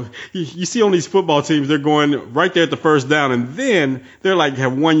people, you see on these football teams, they're going right there at the first down, and then they're like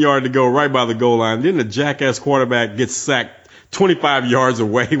have 1 yard to go right by the goal line. Then the jackass quarterback gets sacked 25 yards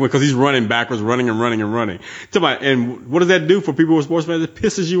away because he's running backwards, running. And what does that do for people who are sports fans? It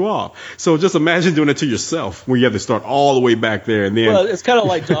pisses you off. So just imagine doing it to yourself where you have to start all the way back there. And then. Well, it's kind of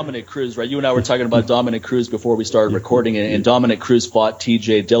like Dominic Cruz, right? You and I were talking about Dominic Cruz before we started recording, and Dominic Cruz fought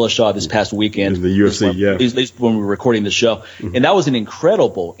TJ Dillashaw this past weekend. In the UFC, at least when we were recording the show. Mm-hmm. And that was an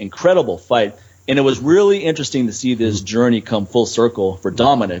incredible fight. And it was really interesting to see this journey come full circle for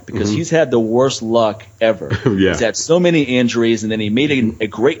Dominic, because he's had the worst luck ever. He's had so many injuries, and then he made a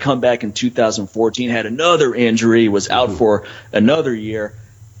great comeback in 2014, had another injury, was out for another year.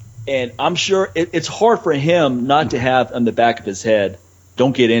 And I'm sure it's hard for him not to have on the back of his head,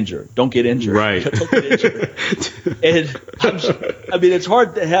 don't get injured. Right. Don't get injured. And it's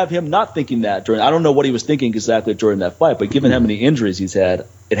hard to have him not thinking that I don't know what he was thinking exactly during that fight, but given how many injuries he's had,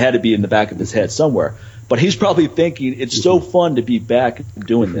 it had to be in the back of his head somewhere. But he's probably thinking, it's so fun to be back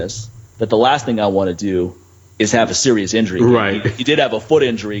doing this that the last thing I want to do is have a serious injury. Right. He did have a foot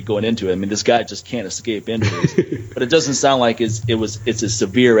injury going into it. I mean, this guy just can't escape injuries. But it doesn't sound like it's as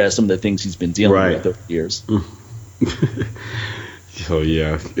severe as some of the things he's been dealing with over the years. So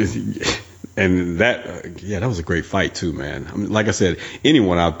and that was a great fight too, man. I mean, like I said,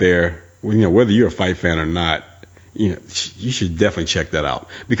 anyone out there, whether you're a fight fan or not, you should definitely check that out,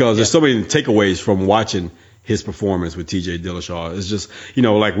 because there's so many takeaways from watching his performance with TJ Dillashaw. It's just,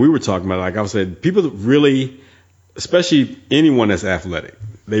 like we were talking about, like I said, people really, especially anyone that's athletic,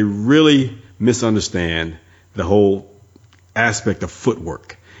 they really misunderstand the whole aspect of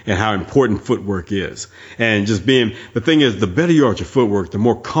footwork and how important footwork is. And just the thing is, the better you are at your footwork, the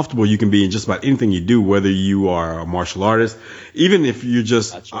more comfortable you can be in just about anything you do, whether you are a martial artist, even if you're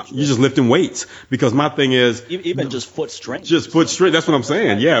just lifting weights. Because my thing is, even just foot strength. Just foot strength. That's what I'm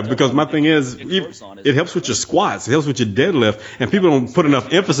saying. Yeah. Because my thing is, it helps with your squats. It helps with your deadlift. And people don't put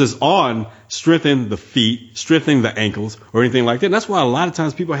enough emphasis on strengthening the feet, strengthening the ankles, or anything like that. And that's why a lot of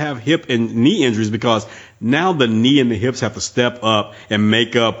times people have hip and knee injuries, because now the knee and the hips have to step up and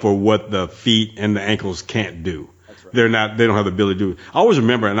make up for what the feet and the ankles can't do. That's right. They don't have the ability to do it. I always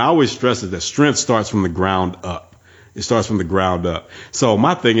remember, and I always stress it, that strength starts from the ground up. It starts from the ground up. So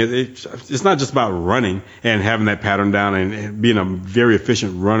my thing is, it's not just about running and having that pattern down and being a very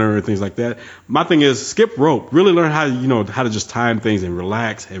efficient runner and things like that. My thing is, skip rope. Really learn how to just time things and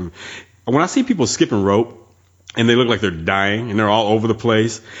relax. And when I see people skipping rope, and they look like they're dying, and they're all over the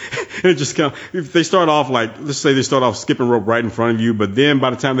place. It just if they start off let's say they start off skipping rope right in front of you, but then by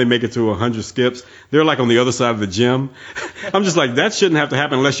the time they make it to 100 skips, they're like on the other side of the gym. I'm just like, that shouldn't have to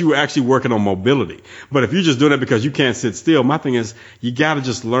happen unless you were actually working on mobility. But if you're just doing it because you can't sit still, my thing is, you got to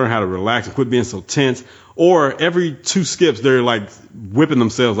just learn how to relax and quit being so tense. Or every 2 skips, they're like whipping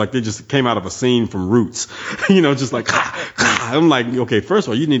themselves like they just came out of a scene from Roots. Just like, I'm like, okay, first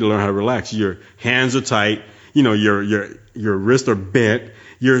of all, you need to learn how to relax. Your hands are tight. Your wrists are bent.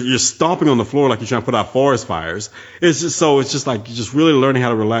 You're stomping on the floor like you're trying to put out forest fires. It's just like just really learning how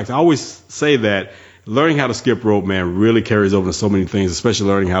to relax. I always say that learning how to skip rope, man, really carries over to so many things, especially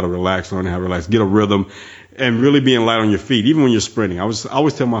learning how to relax, get a rhythm, and really being light on your feet, even when you're sprinting. I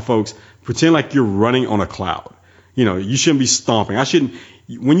always tell my folks, pretend like you're running on a cloud. You shouldn't be stomping.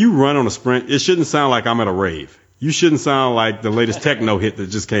 When you run on a sprint, it shouldn't sound like I'm at a rave. You shouldn't sound like the latest techno hit that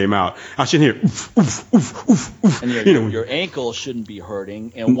just came out. I shouldn't hear oof, oof, oof, oof, oof. And your ankle shouldn't be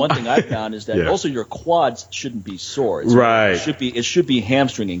hurting. And one thing I found is that also your quads shouldn't be sore. Right. It should be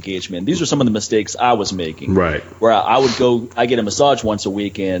hamstring engagement. These are some of the mistakes I was making. Right. Where I get a massage once a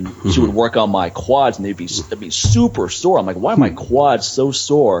week, and she would work on my quads, and they'd be super sore. I'm like, why are my quads so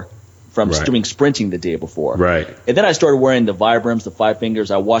sore from doing sprinting the day before? Right. And then I started wearing the Vibrams, the 5 fingers.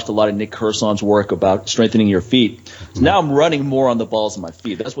 I watched a lot of Nick Kerson's work about strengthening your feet. So now I'm running more on the balls of my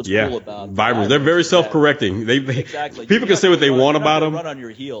feet. That's what's cool about Vibrams. They're very self-correcting. Exactly. People can say what they want about them. Run on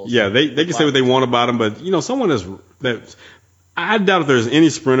your heels. Yeah, they can say what they want about them, but someone that I doubt if there's any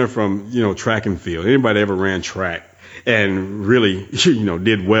sprinter from track and field, anybody ever ran track and really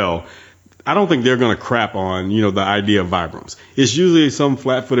did well. I don't think they're going to crap on, the idea of Vibrams. It's usually some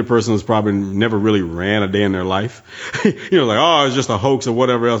flat-footed person who's probably never really ran a day in their life. Like, oh, it's just a hoax or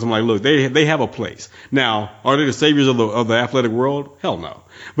whatever else. I'm like, look, they have a place. Now, are they the saviors of the athletic world? Hell no.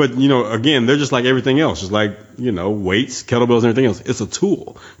 But, again, they're just like everything else. Just like, weights, kettlebells, and everything else. It's a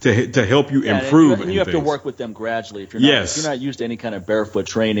tool to help you improve. And you have to work with them gradually. If you're not used to any kind of barefoot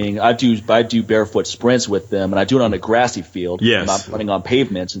training, I do barefoot sprints with them, and I do it on a grassy field. Yes. I'm not running on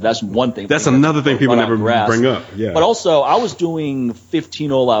pavements, and that's one thing. That's another thing people never bring up. Yeah. But also, I was doing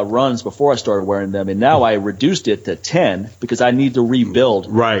 15 all-out runs before I started wearing them, and now I reduced it to 10 because I need to rebuild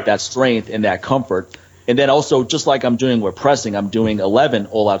that strength and that comfort. And then also, just like I'm doing with pressing, I'm doing 11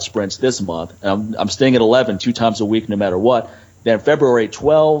 all-out sprints this month. I'm staying at 11 2 times a week no matter what. Then February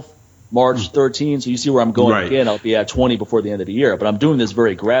 12, March 13. So you see where I'm going again. I'll be at 20 before the end of the year. But I'm doing this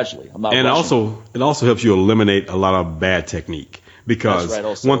very gradually. I'm not rushing. It also helps you eliminate a lot of bad technique.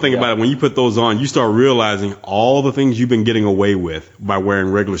 Because one thing about it, when you put those on, you start realizing all the things you've been getting away with by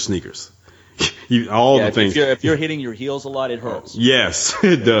wearing regular sneakers. The things. If you're hitting your heels a lot, it hurts. Yes,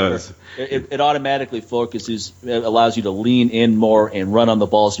 it does. It automatically it allows you to lean in more and run on the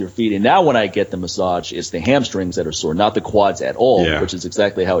balls of your feet. And now when I get the massage, it's the hamstrings that are sore, not the quads at all, which is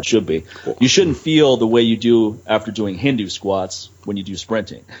exactly how it should be. You shouldn't feel the way you do after doing Hindu squats when you do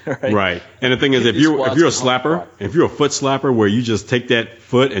sprinting. Right. And the thing is, if you're a slapper, if you're a foot slapper where you just take that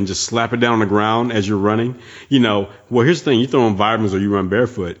foot and just slap it down on the ground as you're running, well, here's the thing. You throw on Vibrams or you run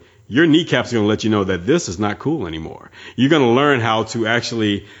barefoot, your kneecaps are going to let you know that this is not cool anymore. You're going to learn how to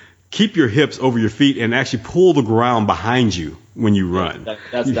actually keep your hips over your feet and actually pull the ground behind you when you run.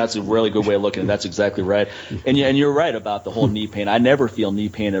 That's a really good way of looking at it. That's exactly right. And you're right about the whole knee pain. I never feel knee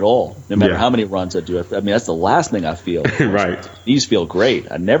pain at all, no matter how many runs I do. I mean, that's the last thing I feel. Right. Knees feel great.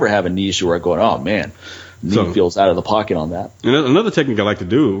 I never have a knee issue where I go, oh, man, knee feels out of the pocket on that. And another technique I like to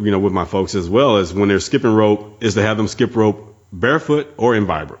do, with my folks as well, is when they're skipping rope, is to have them skip rope barefoot or in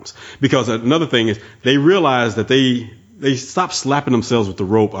Vibrams. Because another thing is they realize that they stop slapping themselves with the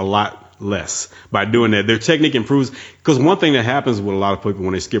rope a lot less by doing that. Their technique improves. Because one thing that happens with a lot of people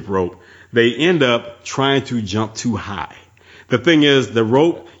when they skip rope, they end up trying to jump too high. The thing is, the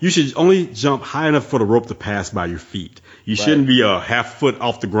rope, you should only jump high enough for the rope to pass by your feet. You shouldn't be a half foot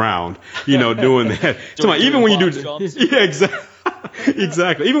off the ground, doing that. Even when you do, exactly.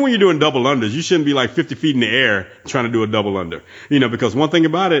 Exactly. Even when you're doing double unders, you shouldn't be like 50 feet in the air trying to do a double under. Because one thing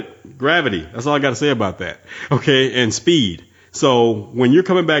about it, gravity. That's all I got to say about that. Okay. And speed. So when you're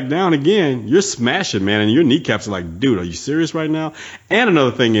coming back down again, you're smashing, man. And your kneecaps are like, dude, are you serious right now? And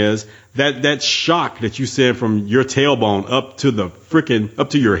another thing is that shock that you send from your tailbone up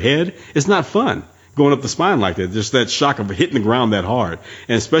to your head, it's not fun. Going up the spine like that, just that shock of hitting the ground that hard,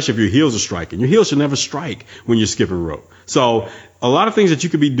 and especially if your heels are striking. Your heels should never strike when you're skipping rope. So a lot of things that you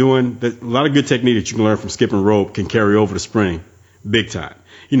could be doing, a lot of good technique that you can learn from skipping rope can carry over to sprinting big time.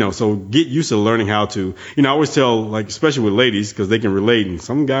 So get used to learning how to, I always tell, like, especially with ladies, because they can relate, and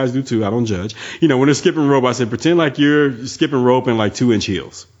some guys do too, I don't judge. When they're skipping rope, I say, pretend like you're skipping rope in like 2-inch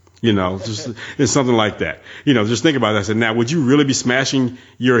heels. Just it's something like that. Just think about that. I said, now, would you really be smashing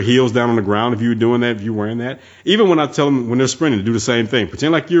your heels down on the ground if you were doing that, if you were wearing that? Even when I tell them when they're sprinting to do the same thing,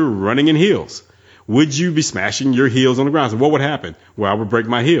 pretend like you're running in heels. Would you be smashing your heels on the ground? So what would happen? Well, I would break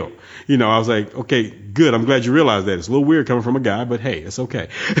my heel. I was like, okay, good. I'm glad you realized that. It's a little weird coming from a guy, but hey, it's okay.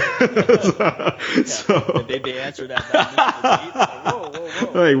 So did they answer that?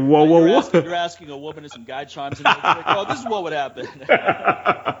 Whoa. You're asking a woman and some guy chimes in. Like, oh, this is what would happen.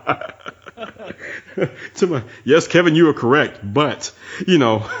 Yes, Kevin, you are correct, but there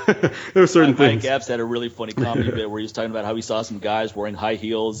are certain things. Mike Epps had a really funny comedy bit where he was talking about how he saw some guys wearing high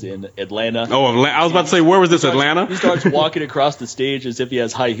heels in Atlanta. Oh, I was about to say, where was this, Atlanta? He starts walking across the stage as if he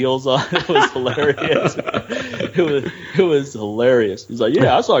has high heels on. It was hilarious. It was hilarious. He's like,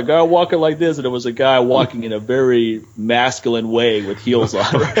 yeah, I saw a guy walking like this, and it was a guy walking in a very masculine way with heels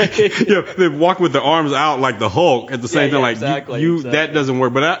on. Right? Yeah, they walk with their arms out like the Hulk at the same time. Like exactly. That doesn't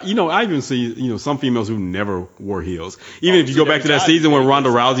work. But I even see some females who never wore heels. Even if you go back to that season when Ronda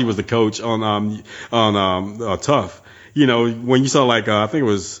Rousey was the coach on Tough, when you saw like I think it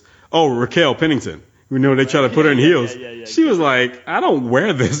was Raquel Pennington. They try to put her in heels. She was like, I don't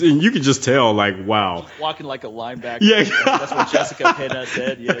wear this. And you could just tell, like, wow. She's walking like a linebacker. Yeah. That's what Jessica Pena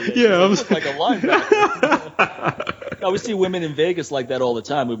said. Yeah. Like a linebacker. No, we see women in Vegas like that all the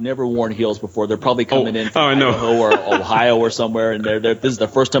time who've never worn heels before. They're probably coming in from Idaho or Ohio or somewhere, and this is the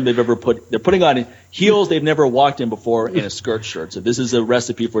first time they're putting on heels they've never walked in before in a skirt shirt. So this is a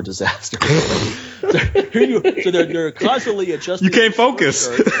recipe for disaster. So they're constantly adjusting. You can't focus.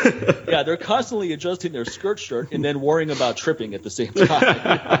 Yeah, they're constantly adjusting their shirt and then worrying about tripping at the same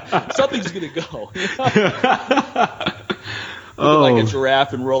time. Something's going to go. Like a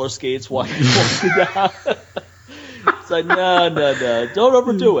giraffe in roller skates walking down. It's like, no, don't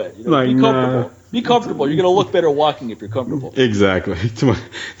overdo it. Be comfortable. Be comfortable. You're going to look better walking if you're comfortable. Exactly.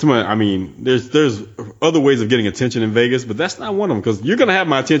 I mean, there's other ways of getting attention in Vegas, but that's not one of them, because you're going to have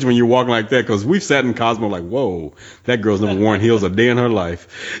my attention when you're walking like that, because we've sat in Cosmo like, whoa, that girl's never worn heels a day in her life.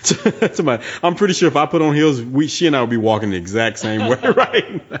 I'm pretty sure if I put on heels, she and I would be walking the exact same way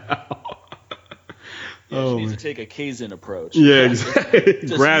right now. Yeah, she needs to take a Kaizen approach. Yeah, exactly.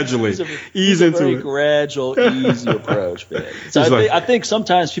 Gradually. Ease into it. A very gradual, easy approach, man. So I think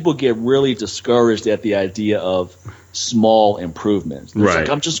sometimes people get really discouraged at the idea of small improvements. It's right. Like,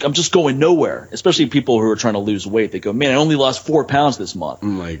 I'm just going nowhere. Especially people who are trying to lose weight. They go, man, I only lost 4 pounds this month.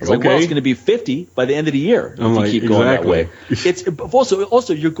 I'm like, it's like, well, it's going to be 50 by the end of the year if you keep going that way. It's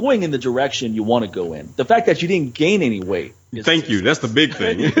also you're going in the direction you want to go in. The fact that you didn't gain any weight. Thank you. That's the big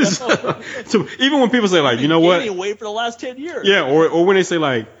thing. So even when people say, like, you know what? Gaining weight for the last 10 years. Yeah, or when they say,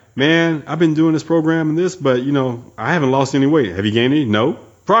 like, man, I've been doing this program and this, but, I haven't lost any weight. Have you gained any? No.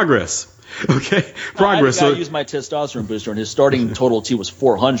 Progress. Okay, progress. I used my testosterone booster, and his starting total T was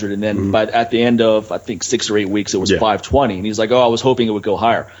 400, and then at the end of, I think, 6 or 8 weeks, it was 520. And he's like, oh, I was hoping it would go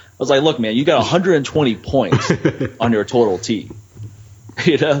higher. I was like, look, man, you got 120 points on your total T.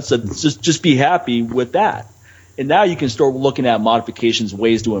 So just be happy with that. And now you can start looking at modifications,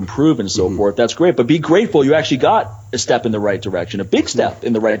 ways to improve, and so forth. That's great. But be grateful you actually got a step in the right direction, a big step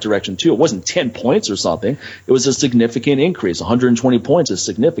in the right direction, too. It wasn't 10 points or something. It was a significant increase. 120 points is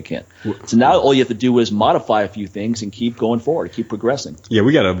significant. So now all you have to do is modify a few things and keep going forward, keep progressing. Yeah,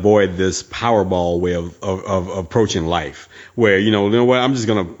 we got to avoid this Powerball way of approaching life where, you know what, I'm just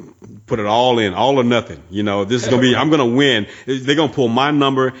going to put it all in, all or nothing. This is going to be, I'm going to win. They're going to pull my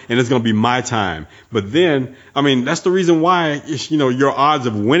number, and it's going to be my time. But then, that's the reason why, your odds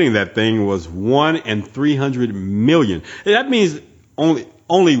of winning that thing was 1 in 300 million. That means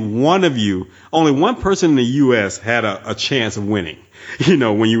only one person in the U.S. had a chance of winning.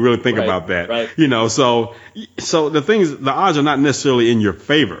 When you really think about that. Right. So the things, the odds are not necessarily in your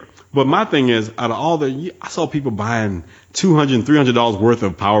favor. But my thing is, out of all I saw people buying $200, $300 worth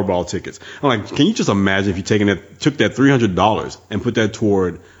of Powerball tickets. I'm like, can you just imagine if you took that $300 and put that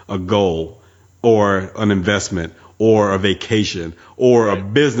toward a goal or an investment or a vacation or a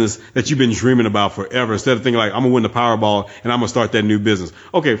business that you've been dreaming about forever, instead of thinking like, I'm going to win the Powerball and I'm going to start that new business.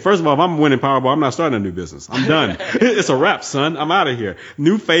 Okay, first of all, if I'm winning Powerball, I'm not starting a new business. I'm done. It's a wrap, son. I'm out of here.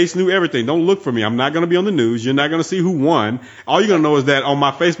 New face, new everything. Don't look for me. I'm not going to be on the news. You're not going to see who won. All you're going to know is that on my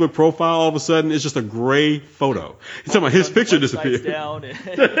Facebook profile, all of a sudden, it's just a gray photo. It's talking about his picture disappeared. It's like,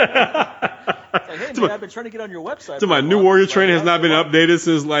 hey, man, I've been trying to get on your website. So my New Warrior training has not been updated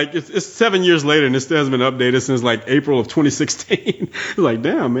since it's 7 years later, and it still hasn't been updated since April of 2016. It's like,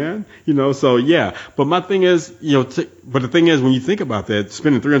 damn, man. So yeah. But my thing is, but the thing is, when you think about that,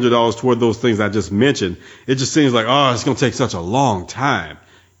 spending $300 toward those things I just mentioned, it just seems like, oh, it's going to take such a long time.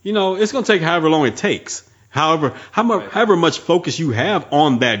 It's going to take however long it takes. However much focus you have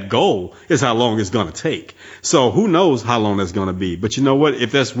on that goal is how long it's going to take. So who knows how long that's going to be. But you know what?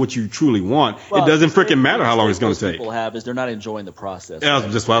 If that's what you truly want, it doesn't freaking matter how long it's going to take. People have is they're not enjoying the process. Yeah,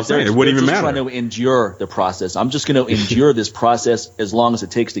 that's what I'm saying. It wouldn't even matter. They're trying to endure the process. I'm just going to endure this process as long as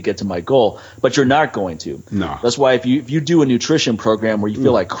it takes to get to my goal. But you're not going to. No. That's why if you do a nutrition program where you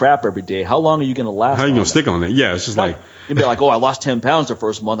feel like crap every day, how long are you going to last? How are you going to stick on it? Yeah, it's just like. You'd be like, oh, I lost 10 pounds the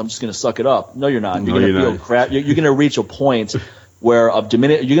first month. I'm just going to suck it up. No, you're not. You're going to feel crap. You're going to reach a point where you're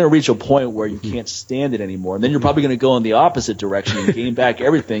going to reach a point where you can't stand it anymore. And then you're probably going to go in the opposite direction and gain back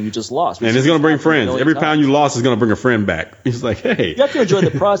everything you just lost. And it's going to bring friends. Every pound you lost is going to bring a friend back. He's like, hey. You have to enjoy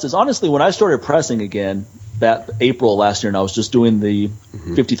the process. Honestly, when I started pressing again, that April last year, and I was just doing the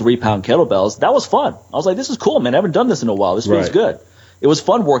 53-pound kettlebells, that was fun. I was like, this is cool, man. I haven't done this in a while. This feels good. It was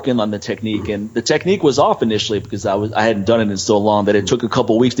fun working on the technique, and the technique was off initially because I hadn't done it in so long that it took a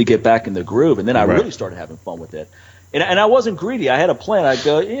couple weeks to get back in the groove, and then I really started having fun with it. And I wasn't greedy. I had a plan. I'd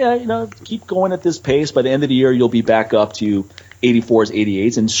go, keep going at this pace. By the end of the year, you'll be back up to 84s,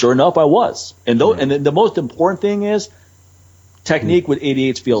 88s, and sure enough, I was. And then the most important thing is technique with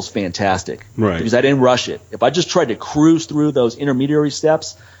 88s feels fantastic because I didn't rush it. If I just tried to cruise through those intermediary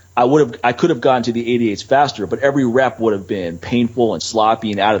steps, I could have gotten to the 88s faster, but every rep would have been painful and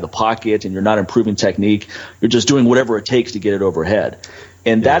sloppy and out of the pocket, and you're not improving technique. You're just doing whatever it takes to get it overhead.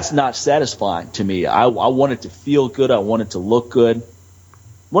 And that's not satisfying to me. I want it to feel good. I want it to look good.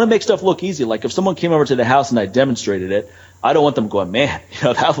 want to make stuff look easy. Like if someone came over to the house and I demonstrated it, I don't want them going, man,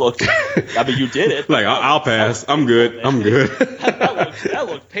 that looked, I mean, you did it. Like, I'll pass. I'm good. I'm good. that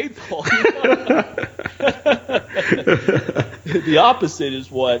looked painful. The opposite is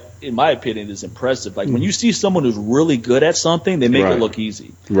what, in my opinion, is impressive. Like when you see someone who's really good at something, they make it look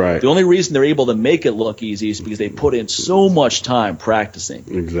easy. Right. The only reason they're able to make it look easy is because they put in so much time practicing.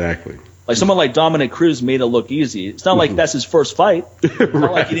 Exactly. Like someone like Dominic Cruz made it look easy. It's not like that's his first fight. It's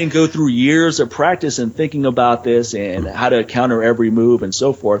not like he didn't go through years of practice and thinking about this and how to counter every move and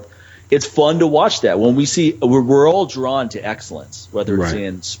so forth. It's fun to watch that. When we see, we're all drawn to excellence, whether it's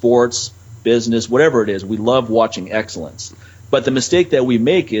in sports, business, whatever it is. We love watching excellence. But the mistake that we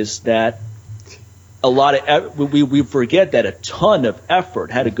make is that we forget that a ton of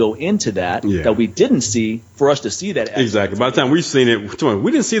effort had to go into that we didn't see for us to see that excellence. Exactly. By the time we've seen it,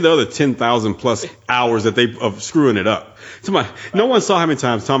 we didn't see the other 10,000 plus hours of screwing it up. No one saw how many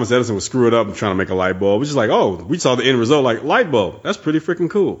times Thomas Edison was screw it up and trying to make a light bulb. It was just like, oh, we saw the end result, like light bulb. That's pretty freaking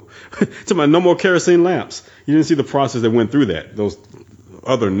cool. No more kerosene lamps. You didn't see the process that went through that. Those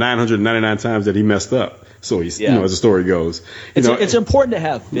other 999 times that he messed up. So he's, as the story goes, it's important to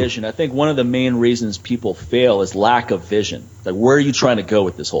have vision. I think one of the main reasons people fail is lack of vision. Like, where are you trying to go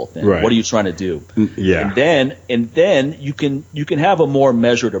with this whole thing? Right. What are you trying to do? Yeah. And then you can have a more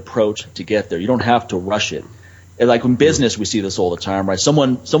measured approach to get there. You don't have to rush it. And like in business, we see this all the time, right?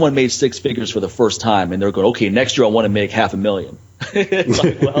 Someone made six figures for the first time, and they're going, okay, next year I want to make $500,000. It's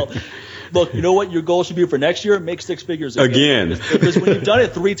like, well. Look, you know what your goal should be for next year? Make six figures again. Because when you've done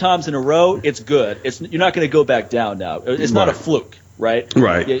it 3 times in a row, it's good. You're not going to go back down now. It's not a fluke, right?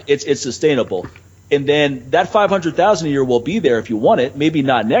 Right. It's sustainable. And then that $500,000 a year will be there if you want it. Maybe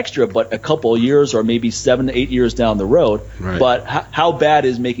not next year, but a couple of years or maybe 7 to 8 years down the road. Right. But how bad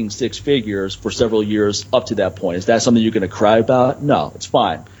is making six figures for several years up to that point? Is that something you're going to cry about? No, it's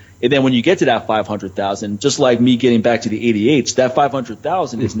fine. And then when you get to that 500,000, just like me getting back to the 88s, that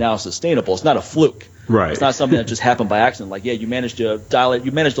 500,000 is now sustainable. It's not a fluke. Right. It's not something that just happened by accident. Like, you managed to dial it,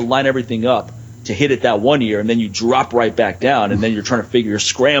 you managed to line everything up to hit it that 1 year, and then you drop right back down, and then you're trying to you're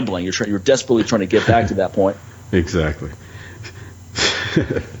scrambling. You're desperately trying to get back to that point. Exactly.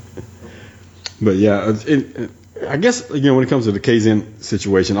 But yeah, I guess, when it comes to the Kaizen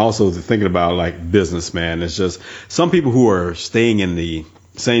situation, also thinking about like business, man, it's just some people who are staying in the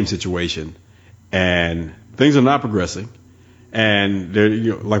same situation and things are not progressing, and they're,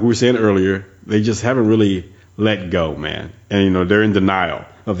 like we were saying earlier, they just haven't really let go, man. And, they're in denial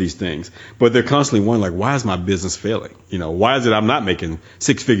of these things, but they're constantly wondering, like, why is my business failing? Why is it I'm not making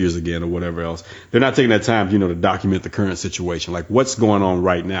six figures again or whatever else? They're not taking that time, to document the current situation. Like, what's going on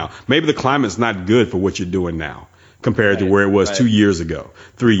right now? Maybe the climate's not good for what you're doing now compared to where it was 2 years ago,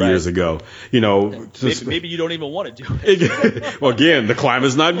 3 years ago. Maybe you don't even want to do it. Well, again, the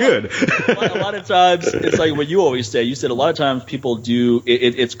climate's not good. A lot of times, it's like what you always say. You said a lot of times people do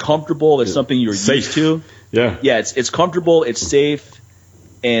it's comfortable. It's something you're used to. Yeah. Yeah, it's comfortable. It's safe,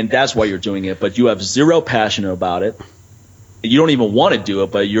 and that's why you're doing it. But you have zero passion about it. You don't even want to do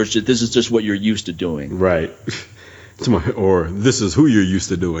it, but this is just what you're used to doing. Right. Or this is who you're used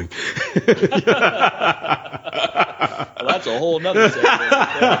to doing. Well, that's a whole nother segment.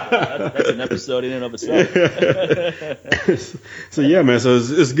 That's an episode in and of itself. So yeah, man. So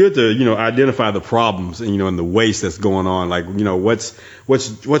it's good to identify the problems and and the waste that's going on. Like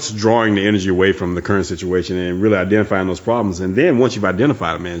what's drawing the energy away from the current situation, and really identifying those problems. And then once you've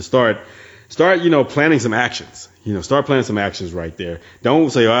identified them, man, start planning some actions. Start planning some actions right there. Don't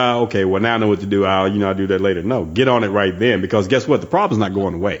say, okay, well, now I know what to do. I'll do that later. No, get on it right then, because guess what? The problem's not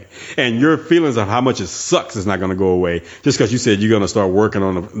going away. And your feelings of how much it sucks is not going to go away just because you said you're going to start working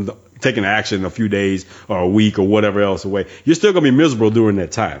on taking action in a few days or a week or whatever else away. You're still going to be miserable during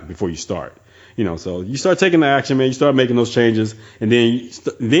that time before you start. So you start taking the action, man. You start making those changes, and then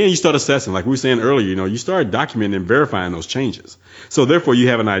you start assessing. Like we were saying earlier, you start documenting and verifying those changes. So therefore, you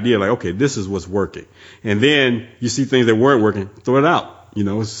have an idea, like, okay, this is what's working. And then you see things that weren't working, throw it out.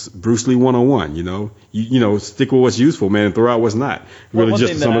 It's Bruce Lee 101. You stick with what's useful, man, and throw out what's not. Really, one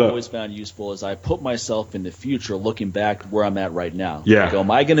just thing to sum that it I've up. always found useful is I put myself in the future, looking back where I'm at right now. Yeah. Like,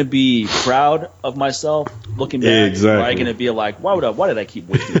 am I going to be proud of myself looking back? Exactly. Or am I going to be like, why did I keep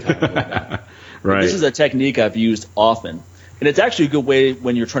wasting time doing that? Right. This is a technique I've used often, and it's actually a good way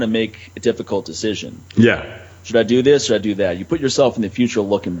when you're trying to make a difficult decision. Yeah. Should I do this? Should I do that? You put yourself in the future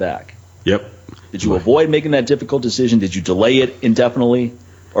looking back. Yep. Did you avoid making that difficult decision? Did you delay it indefinitely?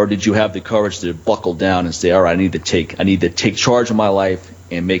 Or did you have the courage to buckle down and say, all right, I need to take charge of my life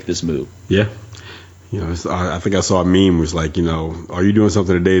and make this move? Yeah. I think I saw a meme was like, are you doing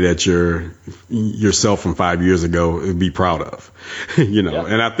something today that yourself from 5 years ago would be proud of?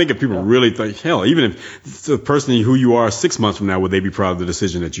 And I think if people really think, hell, even if it's the person who you are 6 months from now, would they be proud of the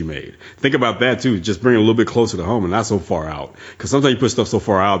decision that you made? Think about that too. Just bring it a little bit closer to home and not so far out. Because sometimes you put stuff so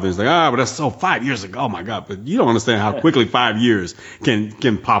far out, then it's like, but that's so 5 years ago. Oh my God. But you don't understand how quickly 5 years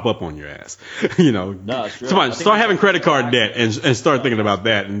can pop up on your ass. No, it's true. Start having credit card debt and start thinking about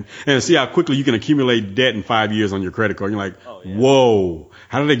that and see how quickly you can accumulate debt in 5 years on your credit card. You're like, whoa,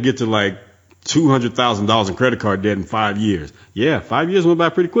 how did they get to like $200,000 in credit card debt in 5 years? Yeah, 5 years went by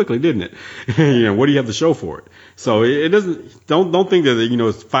pretty quickly, didn't it? What do you have to show for it? So it doesn't. Don't think that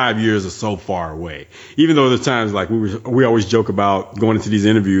it's 5 years is so far away. Even though there's times like we always joke about going into these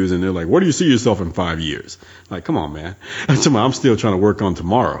interviews and they're like, "Where do you see yourself in 5 years?" Like, come on, man. I'm still trying to work on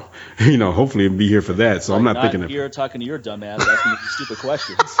tomorrow. Hopefully I'll be here for that. So I'm not thinking you're talking to your dumb ass asking me stupid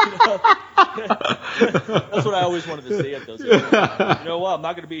questions. That's what I always wanted to say at those. You know what? I'm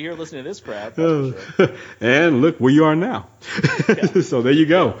not going to be here listening to this crap. That's for sure. And look where you are now. So there you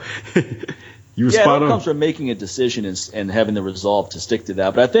go. You were spot on. It comes from making a decision and having the resolve to stick to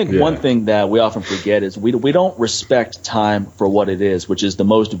that. But I think one thing that we often forget is we don't respect time for what it is, which is the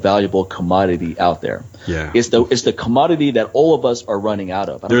most valuable commodity out there. Yeah. It's the commodity that all of us are running out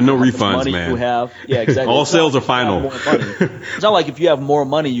of. There are no refunds, money man. You have. Yeah, exactly. All sales are final. It's not like if you have more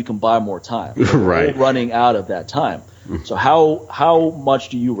money, you can buy more time. Right. We're running out of that time. So how much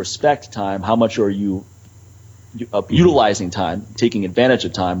do you respect time? How much are you utilizing time, taking advantage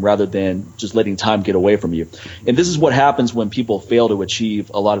of time, rather than just letting time get away from you? And this is what happens when people fail to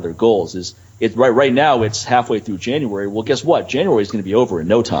achieve a lot of their goals. Right now it's halfway through January. Well, guess what? January is going to be over in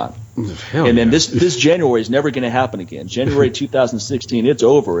no time. And then this January is never going to happen again. January 2016, it's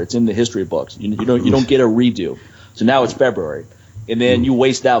over. It's in the history books. You don't get a redo. So now it's February. And then you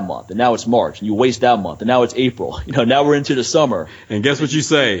waste that month, and now it's March, and you waste that month, and now it's April. Now we're into the summer. And guess what you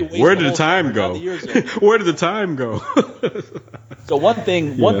say? Where did the time go? Where did the time go? So one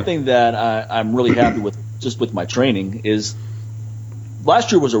thing that I'm really happy with, just with my training, is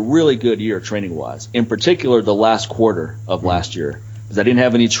last year was a really good year training-wise. In particular, the last quarter of last year, because I didn't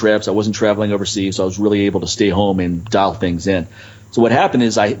have any trips, I wasn't traveling overseas, so I was really able to stay home and dial things in. So what happened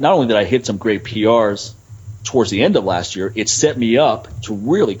is not only did I hit some great PRs towards the end of last year, it set me up to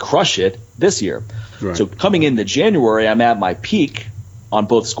really crush it this year. Right. So coming into January, I'm at my peak on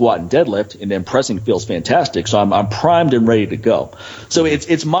both squat and deadlift, and then pressing feels fantastic. So I'm primed and ready to go. So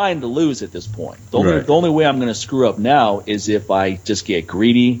it's mine to lose at this point. The only way I'm going to screw up now is if I just get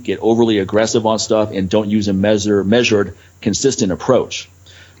greedy, get overly aggressive on stuff, and don't use a measured, consistent approach.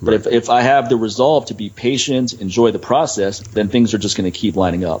 But if I have the resolve to be patient, enjoy the process, then things are just going to keep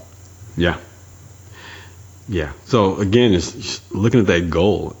lining up. Yeah. Yeah. So again, it's looking at that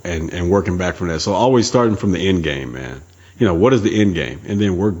goal and working back from that. So always starting from the end game, man. What is the end game? And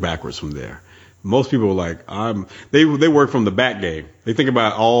then work backwards from there. Most people are like, they work from the back game. They think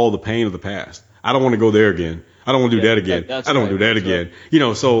about all the pain of the past. I don't want to go there again. I don't want to do that again. I don't want to do that again.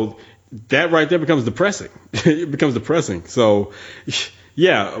 Right. So that right there becomes depressing. It becomes depressing. So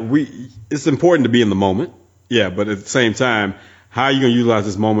yeah, it's important to be in the moment. Yeah. But at the same time, how are you going to utilize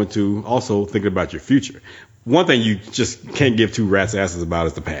this moment to also think about your future? One thing you just can't give two rat's asses about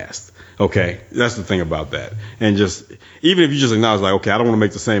is the past. Okay, that's the thing about that. And just even if you just acknowledge, like, okay, I don't want to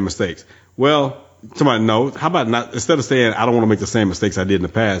make the same mistakes. Well, somebody knows. How about not, instead of saying I don't want to make the same mistakes I did in the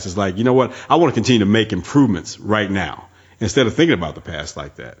past, it's like, you know what? I want to continue to make improvements right now instead of thinking about the past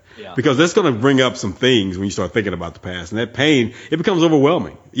like that. Yeah. Because that's going to bring up some things when you start thinking about the past, and that pain, it becomes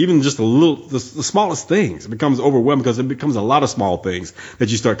overwhelming. Even just the smallest things, it becomes overwhelming because it becomes a lot of small things that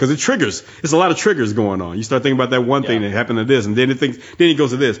you start, because it's a lot of triggers going on. You start thinking about that one thing that happened to this, and then it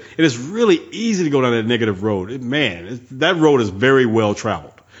goes to this. And it's really easy to go down that negative road. That road is very well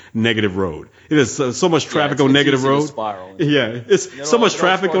traveled. Negative road. It is so much traffic on negative road. Yeah, it's so much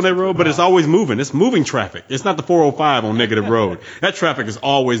traffic on that road, but it's always moving. It's moving traffic. It's not the 405 on negative road. That traffic is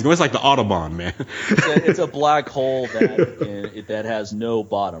always going. It's like the Autobahn, man. It's a black hole that has no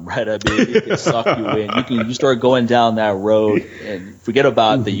bottom, right? I mean, it can suck you in. You start going down that road, and forget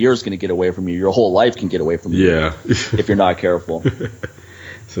about the year's going to get away from you. Your whole life can get away from you. Yeah, if you're not careful.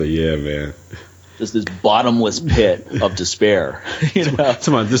 So yeah, man. Just this bottomless pit of despair.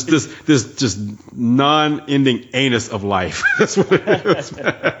 Come on, this just non-ending anus of life. That's what it is.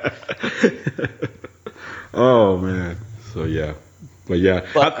 Oh man. So yeah, but yeah.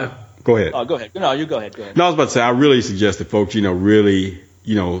 Go ahead. Go ahead. No, you go ahead. Go ahead. No, I was about to say, I really suggest that folks, really,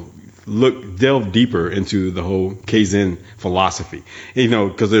 delve deeper into the whole Kaizen philosophy,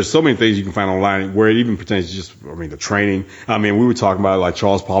 because there's so many things you can find online where it even pertains to just, the training. We were talking about like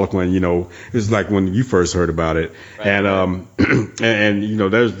Charles Poliquin, it was like when you first heard about it. Right. And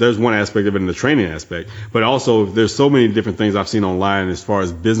there's one aspect of it in the training aspect, but also there's so many different things I've seen online as far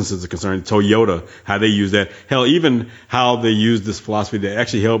as businesses are concerned. Toyota, how they use that. Hell, even how they use this philosophy that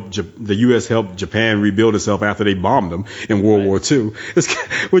actually helped the U.S. help Japan rebuild itself after they bombed them in World War II.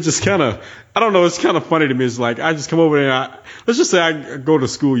 Which is kind of, I don't know, it's kind of funny to me. It's like I just come over there and let's just say I go to the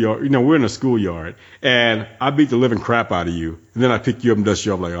schoolyard. We're in a schoolyard and I beat the living crap out of you. And then I pick you up and dust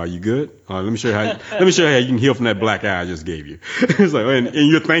you off like, are you good? Let me show you how you can heal from that black eye I just gave you. It's like, and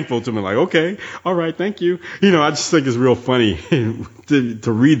you're thankful to me, like, okay, all right, thank you. I just think it's real funny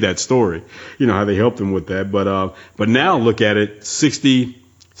to read that story, how they helped them with that. But now look at it 60,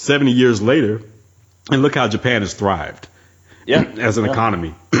 70 years later and look how Japan has thrived. Yeah, as an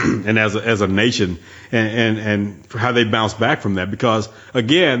economy and as a nation, and how they bounce back from that. Because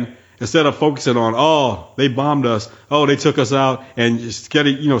again, instead of focusing on, they bombed us, they took us out, and instead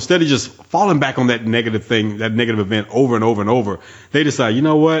of just falling back on that negative thing, that negative event over and over and over, they decide, you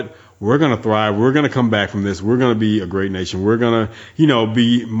know what, we're going to thrive, we're going to come back from this, we're going to be a great nation, we're going to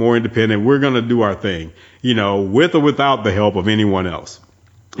be more independent, we're going to do our thing, with or without the help of anyone else.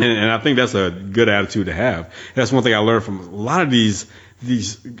 And I think that's a good attitude to have. That's one thing I learned from a lot of these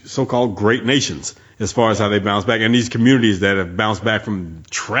so-called great nations as far as how they bounce back, and these communities that have bounced back from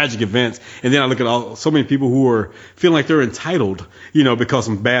tragic events. And then I look at so many people who are feeling like they're entitled, because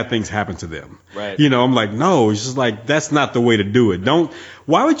some bad things happen to them. Right. I'm like, no, it's just like, that's not the way to do it.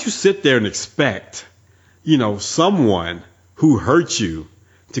 Why would you sit there and expect, someone who hurt you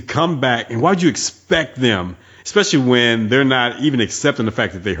to come back, and why would you expect them, especially when they're not even accepting the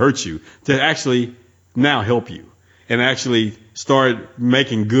fact that they hurt you, to actually now help you and actually start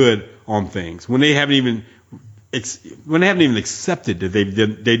making good on things when they haven't even accepted that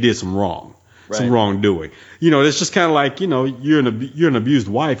they did some wrong, some wrongdoing. It's just kind of like, you're an abused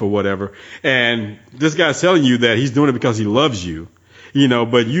wife or whatever, and this guy's telling you that he's doing it because he loves you.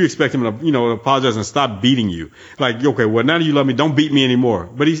 But you expect him to, apologize and stop beating you. Like, okay, well, now that you love me, don't beat me anymore.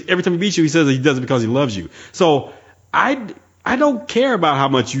 But every time he beats you, he says that he does it because he loves you. So I don't care about how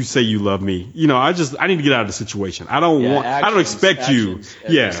much you say you love me. I need to get out of the situation. I don't expect you.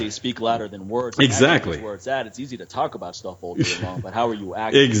 Yeah. Say, speak louder than words. Exactly. Where it's at. It's easy to talk about stuff all day long, but how are you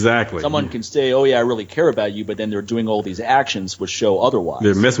acting? Exactly. Someone can say, oh yeah, I really care about you, but then they're doing all these actions which show otherwise.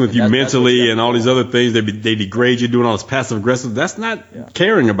 They're messing with you mentally and all these other things. They degrade you, doing all this passive aggressive. That's not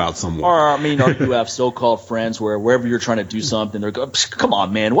caring about someone. Or you have so-called friends where wherever you're trying to do something, they're going, come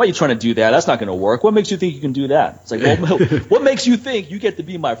on, man, why are you trying to do that? That's not going to work. What makes you think you can do that? It's like, well, what makes you think you get to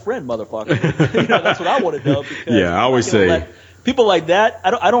be my friend, motherfucker? That's what I want to know. Because I always say people like that.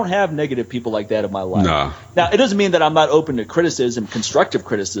 I don't have negative people like that in my life. No. Now, it doesn't mean that I'm not open to criticism, constructive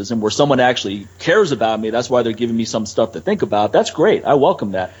criticism, where someone actually cares about me. That's why they're giving me some stuff to think about. That's great. I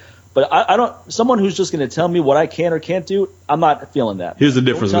welcome that. But I don't. Someone who's just going to tell me what I can or can't do, I'm not feeling that. Here's the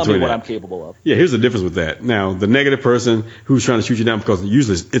difference between what I'm capable of. Yeah, here's the difference with that. Now, the negative person who's trying to shoot you down because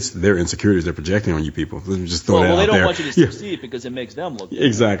usually it's their insecurities they're projecting on you people. Let me just throw that out there. Well, they don't want you to succeed because it makes them look good.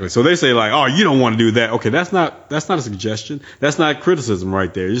 Exactly. So they say like, oh, you don't want to do that. Okay, that's not a suggestion. That's not criticism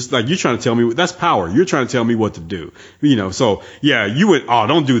right there. It's like you're trying to tell me that's power. You're trying to tell me what to do. So yeah, you would. Oh,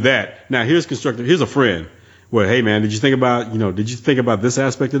 don't do that. Now here's constructive. Here's a friend. Well, hey man, did you think about this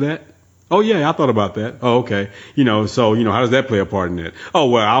aspect of that? Oh, yeah, I thought about that. Oh, okay. So, how does that play a part in it? Oh,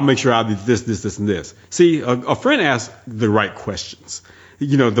 well, I'll make sure I do this, and this. See, a friend asks the right questions,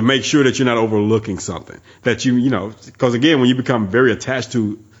 to make sure that you're not overlooking something. That because again, when you become very attached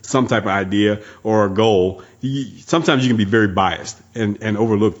to some type of idea or a goal, sometimes you can be very biased and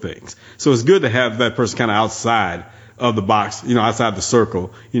overlook things. So it's good to have that person kind of outside of the box, outside the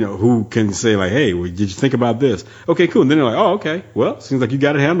circle, who can say like, hey, well, did you think about this? Okay, cool. And then they're like, oh, okay. Well, seems like you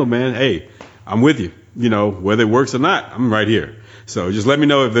got it handled, man. Hey, I'm with you. Whether it works or not, I'm right here. So just let me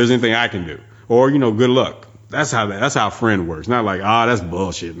know if there's anything I can do or, good luck. That's how a friend works. Not like, that's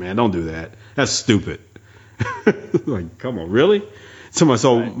bullshit, man. Don't do that. That's stupid. Like, come on, really? So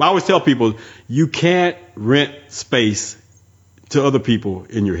I always tell people you can't rent space to other people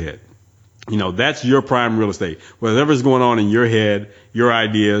in your head. That's your prime real estate. Whatever's going on in your head, your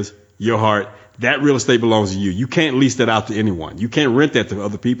ideas, your heart, that real estate belongs to you. You can't lease that out to anyone. You can't rent that to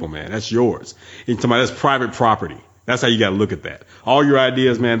other people, man. That's yours. And that's private property. That's how you got to look at that. All your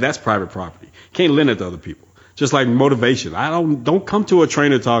ideas, man, that's private property. Can't lend it to other people. Just like motivation. Don't come to a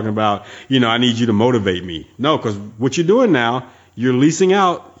trainer talking about, I need you to motivate me. No, because what you're doing now, you're leasing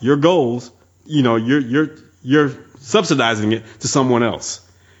out your goals. You're subsidizing it to someone else.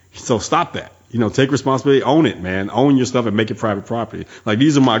 So stop that. Take responsibility, own it, man. Own your stuff and make it private property. Like,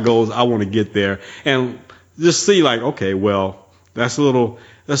 these are my goals. I want to get there, and just see, like, okay, well, that's a little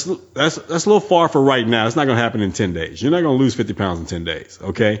far for right now. It's not going to happen in 10 days. You're not going to lose 50 pounds in 10 days.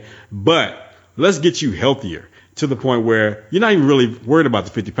 Okay. But let's get you healthier to the point where you're not even really worried about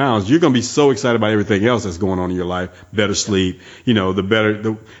the 50 pounds. You're going to be so excited about everything else that's going on in your life. Better sleep,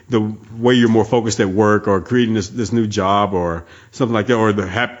 the way you're more focused at work, or creating this new job or something like that, or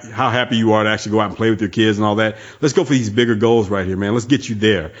how happy you are to actually go out and play with your kids and all that. Let's go for these bigger goals right here, man. Let's get you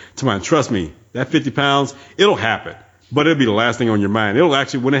there. Trust me, that 50 pounds, it'll happen, but it'll be the last thing on your mind.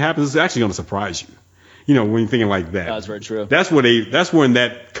 When it happens, it's actually going to surprise you. When you're thinking like that. That's very true. That's when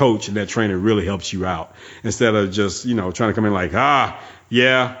that coach and that trainer really helps you out, instead of just, trying to come in like, that's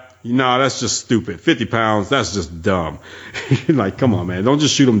just stupid. 50 pounds, that's just dumb. Like, come on, man. Don't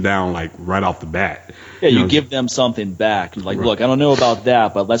just shoot them down like right off the bat. Yeah, you give them something back. Like, right. Look, I don't know about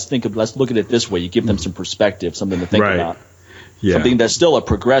that, but let's look at it this way. You give them some perspective, something to think about. Yeah. Something that's still a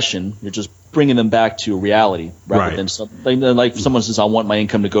progression. You're just bringing them back to reality rather than something like someone says, I want my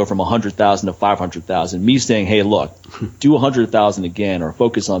income to go from 100,000 to 500,000. Me saying, hey, look, do 100,000 again, or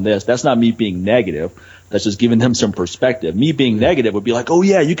focus on this. That's not me being negative. That's just giving them some perspective. Me being negative would be like, oh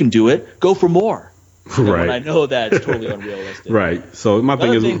yeah, you can do it. Go for more. Right. And I know that's totally unrealistic. Right. So my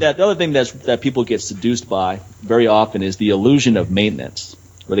thing is the other thing that people get seduced by very often is the illusion of maintenance,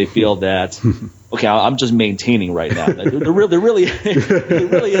 where they feel that, okay, I'm just maintaining right now. There really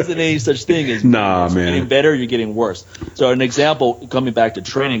isn't any such thing as man. You're getting better, you're getting worse. So an example, coming back to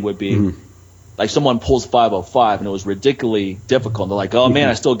training, would be like someone pulls 505 and it was ridiculously difficult. They're like, oh man,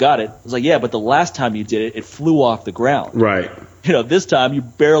 I still got it. I was like, yeah, but the last time you did it, it flew off the ground. Right. This time you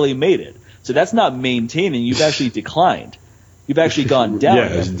barely made it. So that's not maintaining. You've actually declined. You've actually gone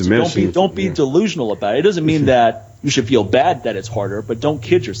down. So don't be delusional about it. It doesn't mean that you should feel bad that it's harder, but don't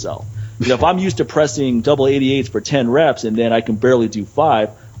kid yourself. If I'm used to pressing double 88s for 10 reps and then I can barely do 5,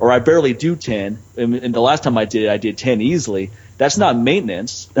 or I barely do 10, and the last time I did it, I did 10 easily, that's not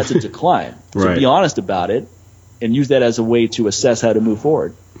maintenance. That's a decline. So be honest about it and use that as a way to assess how to move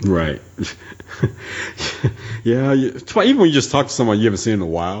forward. Right. Yeah. Even when you just talk to someone you haven't seen in a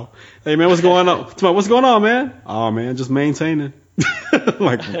while, hey man, what's going on? What's going on, man? Oh man, just maintaining.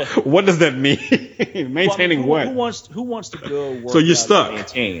 Like, what does that mean? Maintaining what? Who wants to go work? So you're stuck.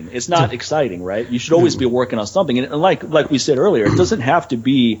 Maintain. It's not exciting, right? You should always be working on something. And like we said earlier, it doesn't have to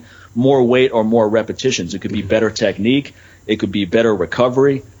be more weight or more repetitions. It could be better technique. It could be better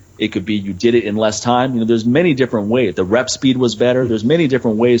recovery. It could be you did it in less time. There's many different ways. The rep speed was better. There's many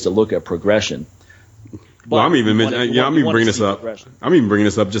different ways to look at progression. Well, I'm even bringing this up. I'm even bringing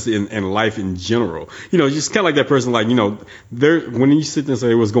this up just in life in general. Just kind of like that person, like, when you sit there and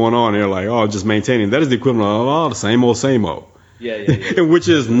say what's going on, they're like, oh, just maintaining. That is the equivalent of, oh, the same old. Yeah. Which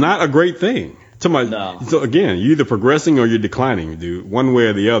is not a great thing. No. So again, you're either progressing or you're declining, dude. One way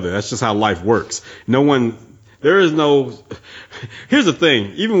or the other. That's just how life works. Here's the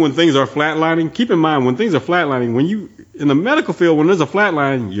thing. Even when things are flatlining, keep in mind, when things are flatlining, in the medical field, when there's a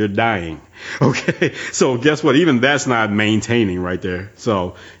flatline, you're dying. Okay. So guess what? Even that's not maintaining right there.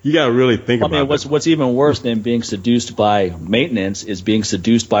 So you got to really think about it. What's even worse than being seduced by maintenance is being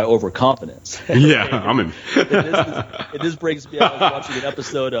seduced by overconfidence. Yeah. This brings me, I was watching an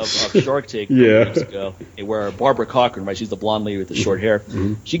episode of Shark Tank years ago where Barbara Cochran, right? She's the blonde lady with the short hair.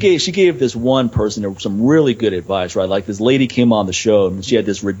 Mm-hmm. She gave this one person some really good advice, right? Like, this lady came on the show and she had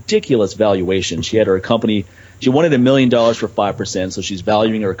this ridiculous valuation. She had her company. She wanted $1 million for 5%, so she's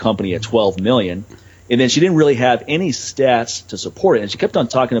valuing her company at $12 million. And then she didn't really have any stats to support it. And she kept on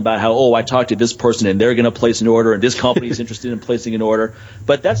talking about how, I talked to this person and they're going to place an order and this company is interested in placing an order.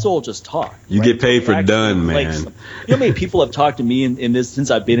 But that's all just talk. You get paid for done, man. You know how many people have talked to me in this since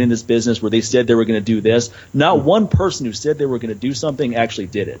I've been in this business where they said they were going to do this? Not one person who said they were going to do something actually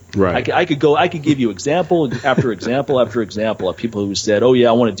did it. Right. I could give you example after example after example of people who said, oh yeah,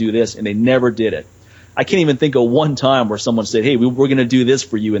 I want to do this, and they never did it. I can't even think of one time where someone said, hey, we're going to do this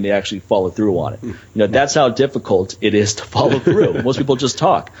for you, and they actually follow through on it. That's how difficult it is to follow through. Most people just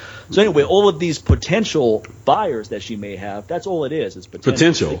talk. So anyway, all of these potential buyers that she may have, that's all it is. It's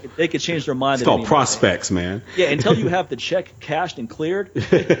potential. They could change their mind. It's called prospects, man. Yeah, until you have the check cashed and cleared,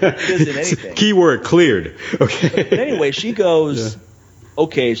 it isn't anything. Keyword cleared. Okay. But anyway, she goes, we're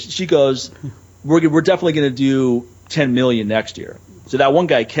definitely going to do $10 million next year. So that one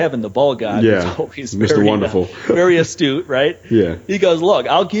guy, Kevin, the bald guy, he's Mr. Wonderful, very astute, right? Yeah. He goes, look,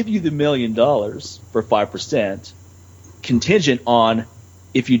 I'll give you the $1 million for 5%, contingent on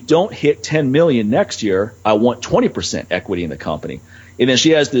if you don't hit $10 million next year, I want 20% equity in the company. And then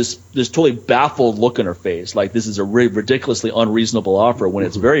she has this totally baffled look on her face, like this is a ridiculously unreasonable offer when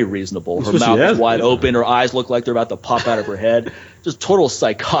it's very reasonable. Her mouth is wide open, her eyes look like they're about to pop out of her head. Just total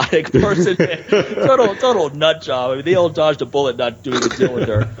psychotic person, total nut job. I mean, they all dodged a bullet not doing a deal with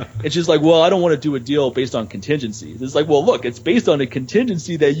her. And she's like, well, I don't want to do a deal based on contingencies. It's like, well, look, it's based on a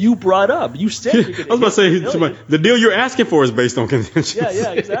contingency that you brought up. You said you're going to. I was about to say, the deal you're asking for is based on contingencies.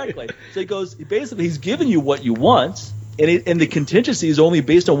 Yeah, exactly. So he goes, basically, he's giving you what you want. And the contingency is only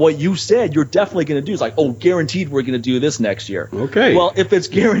based on what you said you're definitely going to do. It's like, oh, guaranteed we're going to do this next year. Okay. Well, if it's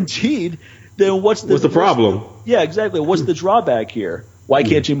guaranteed, then what's the problem? Yeah, exactly. What's the drawback here? Why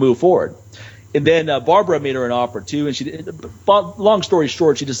can't you move forward? And then Barbara made her an offer too, and long story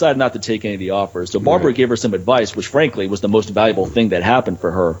short, she decided not to take any of the offers. So Barbara gave her some advice, which frankly was the most valuable thing that happened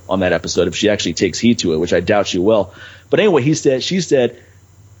for her on that episode, if she actually takes heed to it, which I doubt she will. But anyway, she said,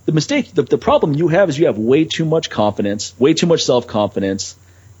 the mistake, the problem you have is you have way too much confidence, way too much self-confidence,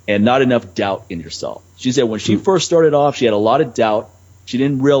 and not enough doubt in yourself. She said when she first started off, she had a lot of doubt. She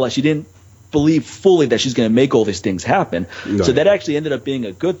didn't believe fully that she's going to make all these things happen. No. So that actually ended up being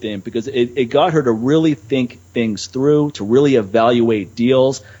a good thing because it got her to really think things through, to really evaluate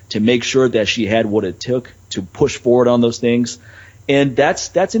deals, to make sure that she had what it took to push forward on those things. And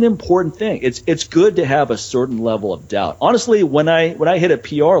that's an important thing. It's good to have a certain level of doubt. Honestly, when I hit a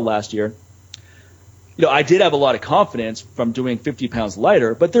PR last year, I did have a lot of confidence from doing 50 pounds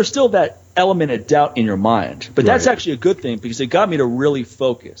lighter, but there's still that element of doubt in your mind. But that's actually a good thing because it got me to really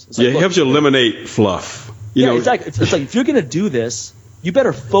focus. It's like, it helps you eliminate fluff. Exactly. It's like if you're going to do this, you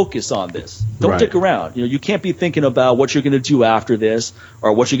better focus on this. Don't dick around. You can't be thinking about what you're going to do after this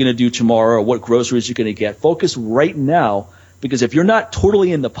or what you're going to do tomorrow or what groceries you're going to get. Focus right now. Because if you're not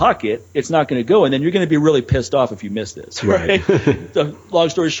totally in the pocket, it's not going to go, and then you're going to be really pissed off if you miss this. Right. So, long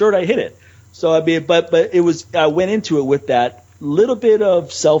story short, I hit it. So I mean, but it was I went into it with that little bit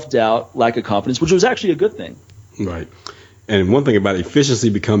of self-doubt, lack of confidence, which was actually a good thing. Right. And one thing about efficiency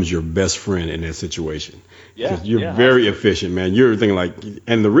becomes your best friend in that situation. Yeah. You're very efficient, man. You're thinking like,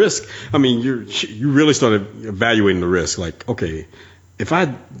 and the risk. I mean, you really started evaluating the risk. Like, okay, if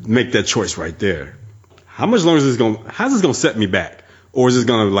I make that choice right there, how much longer how's this going to set me back? Or is this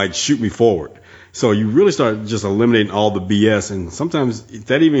going to like shoot me forward? So you really start just eliminating all the BS. And sometimes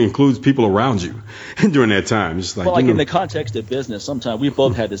that even includes people around you during that time. Just like, in the context of business, sometimes we've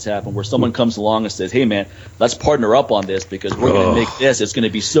both had this happen where someone comes along and says, hey man, let's partner up on this because we're going to make this. It's going to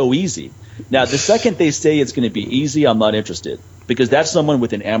be so easy. Now, the second they say it's going to be easy, I'm not interested. Because that's someone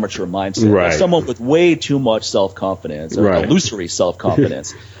with an amateur mindset. Right. That's someone with way too much self-confidence or illusory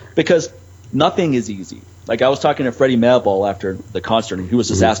self-confidence. Because nothing is easy. Like I was talking to Freddie Madball after the concert, and he was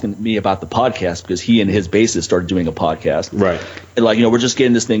just asking me about the podcast because he and his bassist started doing a podcast. Right. And we're just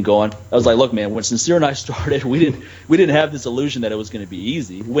getting this thing going. I was like, look, man, when Sincere and I started, we didn't have this illusion that it was going to be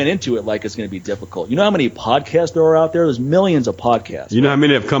easy. We went into it like it's going to be difficult. You know how many podcasts there are out there? There's millions of podcasts. You know how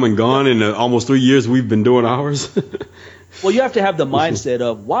many have come and gone in the almost 3 years we've been doing ours? Well, you have to have the mindset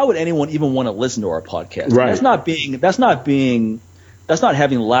of why would anyone even want to listen to our podcast? Right. That's not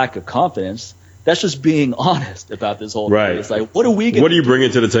having lack of confidence. That's just being honest about this whole thing. It's like, what are you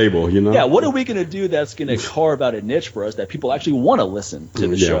bringing to the table? Yeah, what are we going to do that's going to carve out a niche for us that people actually want to listen to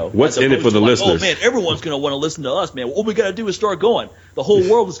the show? What's in it for the listeners? Oh man, everyone's going to want to listen to us, man. What we got to do is start going. The whole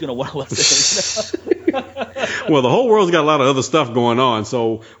world is going to want to listen. Well, the whole world's got a lot of other stuff going on.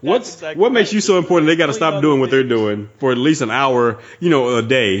 So what makes you so important? They got to stop doing what they're doing for at least an hour, a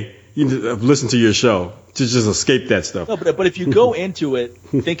day. Listen to your show. To just escape that stuff. No, but if you go into it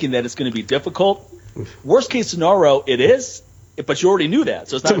thinking that it's going to be difficult, worst case scenario, it is, but you already knew that,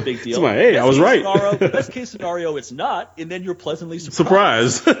 so it's not a big deal. Hey, I was right. Best case scenario, it's not, and then you're pleasantly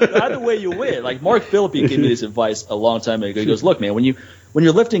surprised. Either way, you win. Like Mark Philippi gave me this advice a long time ago. He goes, look, man, when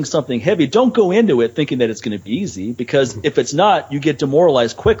you're lifting something heavy, don't go into it thinking that it's going to be easy, because if it's not, you get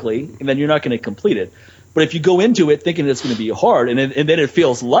demoralized quickly, and then you're not going to complete it. But if you go into it thinking it's going to be hard and then it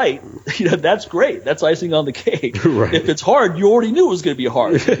feels light, that's great. That's icing on the cake. Right. If it's hard, you already knew it was going to be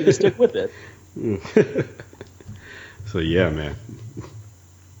hard. You're going to stick with it. So, yeah, man.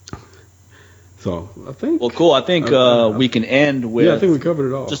 So, I think. Well, cool. I think we can end with. Yeah, I think we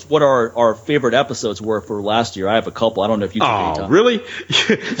covered it all. Just what our favorite episodes were for last year. I have a couple. I don't know if you can. Oh, really?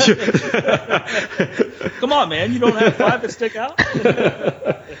 Come on, man. You don't have 5 that stick out?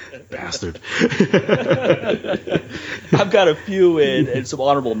 Bastard. I've got a few and some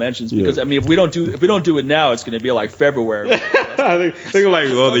honorable mentions because I mean if we don't do it now, it's going to be like February. I think like,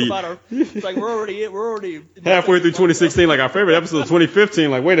 it's like we're already halfway through 2016. Like our favorite episode of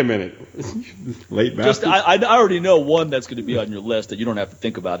 2015. Like, wait a minute, late bastard. I already know one that's going to be on your list that you don't have to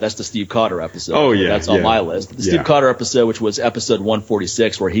think about. That's the Steve Cotter episode. Oh yeah, that's on my list. The Steve Cotter episode, which was episode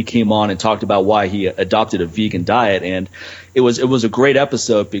 146, where he came on and talked about why he adopted a vegan diet, and it was a great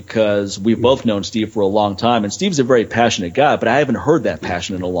episode because we've both known Steve for a long time, and Steve's a very passionate guy, but I haven't heard that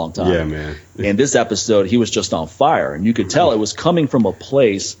passion in a long time. Yeah, man. And this episode, he was just on fire, and you could tell it was coming from a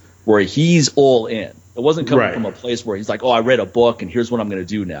place where he's all in. It wasn't coming from a place where he's like, oh, I read a book, and here's what I'm going to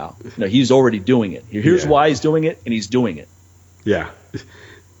do now. No, he's already doing it. Here's why he's doing it, and he's doing it. Yeah.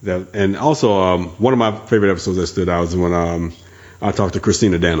 And also, one of my favorite episodes that stood out was when I talked to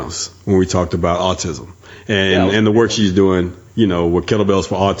Christina Danos when we talked about autism and the work she's doing, with kettlebells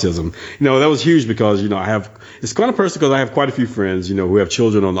for autism. That was huge because, it's kind of personal because I have quite a few friends, who have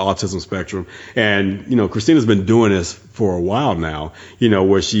children on the autism spectrum. And, Christina's been doing this for a while now,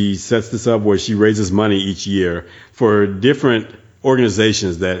 where she sets this up where she raises money each year for different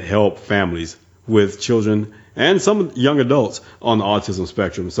organizations that help families with children and some young adults on the autism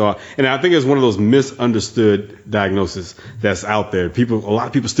spectrum. So, and I think it's one of those misunderstood diagnoses that's out there. A lot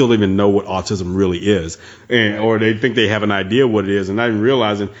of people still don't even know what autism really is, or they think they have an idea what it is, and not even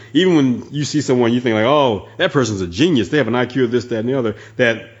realizing, even when you see someone, you think like, oh, that person's a genius. They have an IQ of this, that, and the other,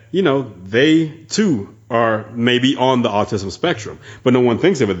 that, they too are maybe on the autism spectrum, but no one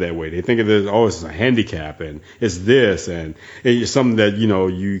thinks of it that way. They think of it as, oh, it's a handicap and it's this and it's something that,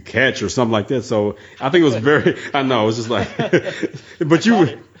 you catch or something like that. So I think it was I know, it's just like, but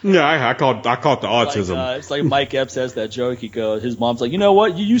I caught the autism. It's like Mike Epps has that joke. He goes, his mom's like, you know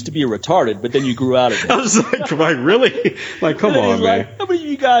what? You used to be retarded, but then you grew out of it. I was like really? Like, come on, man. Like, how many of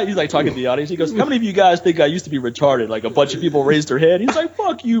you guys, he's like talking to the audience. He goes, how many of you guys think I used to be retarded? Like a bunch of people raised their head. He's like,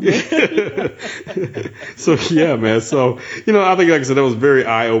 fuck you, man. So, yeah, man. So, I think, like I said, that was very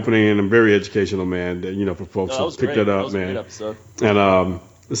eye-opening and very educational, man, for folks to pick that up, man. That was a great episode. And,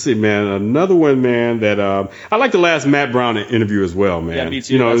 let's see, man. Another one, man, that I like the last Matt Brown interview as well, man. Yeah, me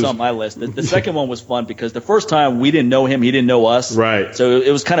too. That's on my list. The second one was fun because the first time we didn't know him, he didn't know us. Right. So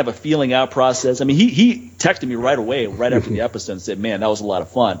it was kind of a feeling out process. I mean, he texted me right away, right after the episode, and said, "Man, that was a lot of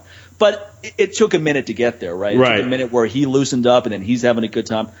fun." But it took a minute to get there, right? It took a minute where he loosened up and then he's having a good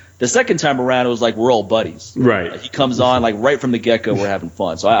time. The second time around, it was like we're all buddies. Right. He comes on like right from the get-go, we're having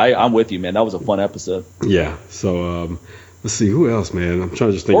fun. So I'm with you, man. That was a fun episode. Yeah. So let's see, who else, man? I'm trying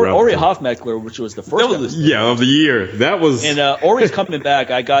to just think. Ori Hofmeckler, which was the first episode. of the year. That was. And Ori's coming back.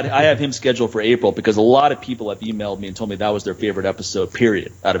 I have him scheduled for April because a lot of people have emailed me and told me that was their favorite episode,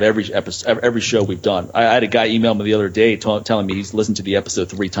 period, out of every every show we've done. I had a guy email me the other day telling me he's listened to the episode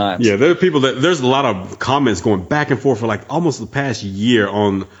 3 times. Yeah, there are people there's a lot of comments going back and forth for like almost the past year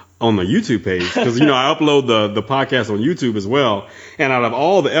on the YouTube page because I upload the podcast on YouTube as well, and out of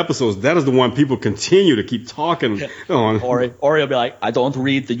all the episodes, that is the one people continue to keep talking on. Ori will be like, I don't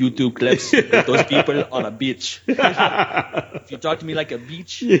read the YouTube clips with those people on a beach. If you talk to me like a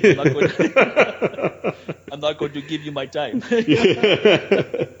beach, I'm not going to give you my time.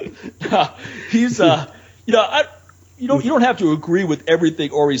 He's You don't have to agree with everything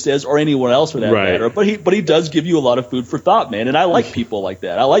Ori says or anyone else for that matter, but he does give you a lot of food for thought, man. And I like people like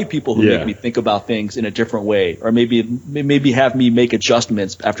that. I like people who make me think about things in a different way, or maybe have me make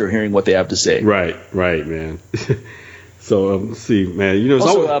adjustments after hearing what they have to say. Right, man. So let's see, man.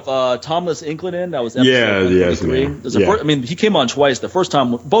 Also have Thomas Inclinen. That was episode 123. He came on twice. The first time,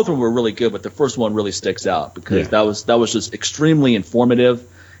 both of them were really good, but the first one really sticks out because that was just extremely informative.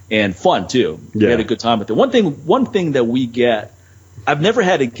 And fun too. We had a good time with it. One thing that we get, I've never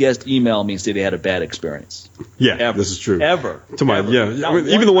had a guest email me and say they had a bad experience. Yeah, ever. This is true. Ever. Even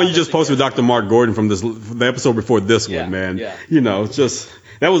the one you just posted with Dr. Mark Gordon from the episode before this one, man. Yeah. Just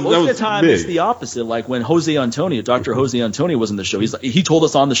that was most of the time big. It's the opposite. Like when Dr. Jose Antonio was in the show, he told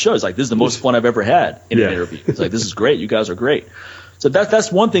us on the show, he's like, "This is the most fun I've ever had in an interview." He's like, "This is great. You guys are great." So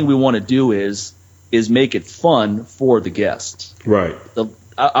that's one thing we want to do is make it fun for the guests. Right.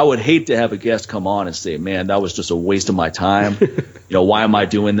 I would hate to have a guest come on and say, "Man, that was just a waste of my time. Why am I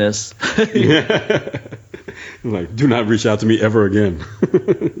doing this?" Like, do not reach out to me ever again.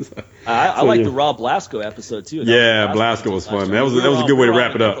 I like the Rob Blasco episode too. Blasco was fun. That was a good way to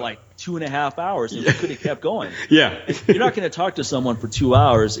wrap it up. For like 2.5 hours, and we could have kept going. Yeah, you're not going to talk to someone for 2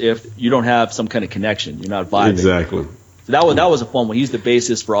 hours if you don't have some kind of connection. You're not vibing. Exactly. So that was a fun one. He's the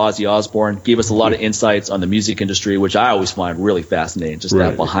bassist for Ozzy Osbourne. Gave us a lot of insights on the music industry, which I always find really fascinating. Just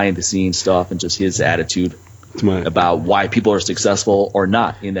that behind the scenes stuff and just his attitude. about why people are successful or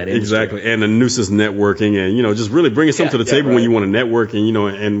not in that industry. Exactly. And the nuisance networking and, just really bringing something to the table when you want to network and,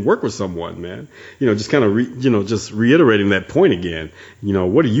 and work with someone, man. Just kind of, just reiterating that point again.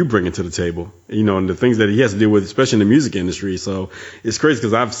 What are you bringing to the table? And the things that he has to deal with, especially in the music industry. So it's crazy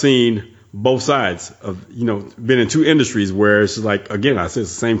because I've seen both sides of, been in two industries where it's like, again, I said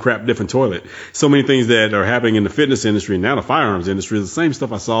it's the same crap, different toilet. So many things that are happening in the fitness industry and now the firearms industry is the same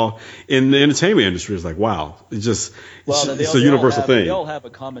stuff I saw in the entertainment industry. It's like, wow, it's a universal thing. They all have a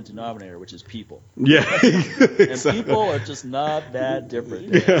common denominator, which is people. Yeah. And people are just not that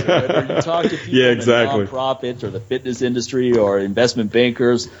different. So whether you talk to people in the nonprofit or the fitness industry or investment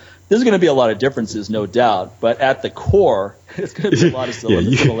bankers, there's going to be a lot of differences, no doubt. But at the core, it's going to be a lot of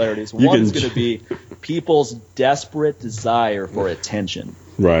similarities. One is going to be people's desperate desire for attention.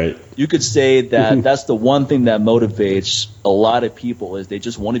 Right. You could say that that's the one thing that motivates a lot of people is they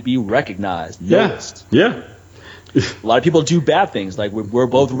just want to be recognized, noticed. Yeah. A lot of people do bad things. Like we're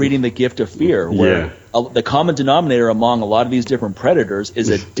both reading The Gift of Fear, where the common denominator among a lot of these different predators is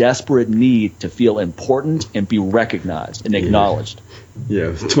a desperate need to feel important and be recognized and acknowledged. Yeah,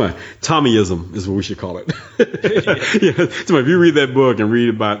 Tommyism is what we should call it. If you read that book and read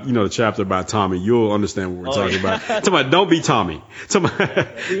about, the chapter about Tommy, you'll understand what we're talking about. Don't be Tommy.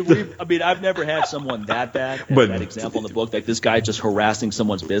 I've never had someone that bad. That example in the book, like this guy just harassing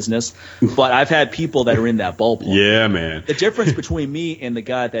someone's business. But I've had people that are in that ballpark. Yeah, man. The difference between me and the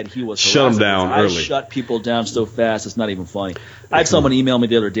guy that he was shut him down early. I shut people down so fast, it's not even funny. I had someone email me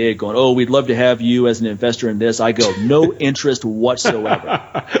the other day going, "Oh, we'd love to have you as an investor in this." I go, "No interest whatsoever."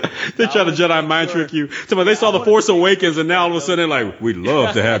 They try to Jedi mind trick you. They saw The Force Awakens, and now all of a sudden they're like, "We'd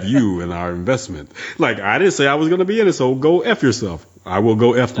love to have you in our investment." Like, I didn't say I was going to be in it, so go F yourself. I will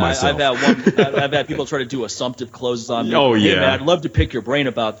go F myself. I've had people try to do assumptive closes on me. Oh, yeah. Hey, man, I'd love to pick your brain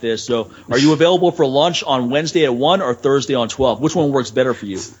about this. So are you available for lunch on Wednesday at 1 or Thursday on 12? Which one works better for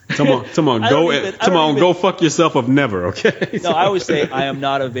you? Come on, go fuck yourself of never, okay? No, I always say I am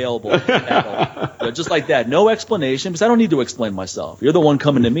not available at all. Just like that. No explanation, because I don't need to explain myself. You're the one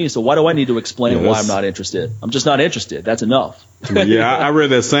coming to me, so why do I need to explain why I'm not interested? I'm just not interested. That's enough. Yeah, I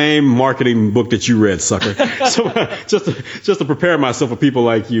read that same marketing book that you read, sucker. So just to prepare myself for people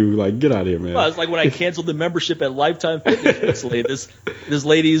like you, like, get out of here, man. Well, it's like when I canceled the membership at Lifetime Fitness recently. This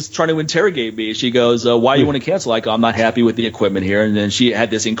lady's trying to interrogate me. She goes, "Why do you want to cancel?" I go, "I'm not happy with the equipment here." And then she had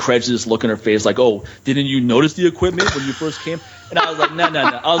this incredulous look in her face, like, "Oh, didn't you notice the equipment when you first came?" And I was like, no.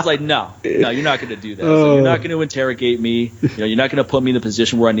 I was like, no, you're not going to do that. So you're not going to interrogate me. You're not going to put me in a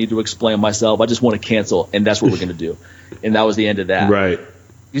position where I need to explain myself. I just want to cancel, and that's what we're going to do. And that was the end of that. Right.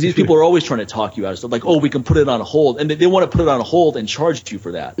 Because these people are always trying to talk you out of stuff. Like, "Oh, we can put it on hold." And they want to put it on hold and charge you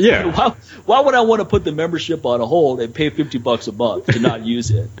for that. Yeah. Why would I want to put the membership on a hold and pay $50 a month to not use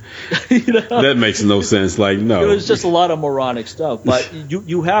it? That makes no sense. Like, no. It was just a lot of moronic stuff. But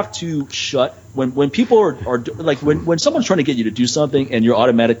you have to shut when people are like when someone's trying to get you to do something and you're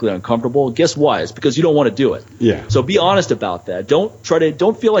automatically uncomfortable. Guess why? It's because you don't want to do it. Yeah. So be honest about that. Don't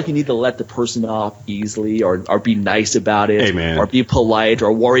feel like you need to let the person off easily or be nice about it. Hey, man. Or be polite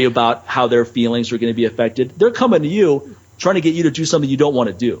or worry about how their feelings are going to be affected. They're coming to you trying to get you to do something you don't want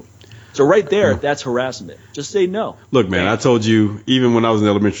to do. So right there, that's harassment. Just say no. Look, man, I told you, even when I was in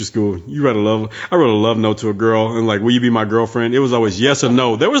elementary school, I wrote a love note to a girl, and like, "Will you be my girlfriend?" It was always yes or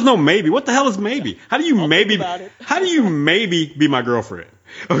no. There was no maybe. What the hell is maybe? How do you maybe be my girlfriend?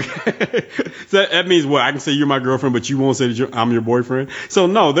 Okay. So that means what? I can say you're my girlfriend, but you won't say that I'm your boyfriend. So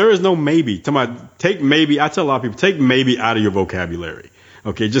no, there is no maybe. Take maybe. I tell a lot of people, take maybe out of your vocabulary.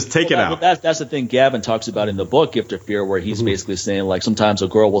 Okay, just take it out. That's the thing Gavin talks about in the book, Gift of Fear, where he's basically saying, like, sometimes a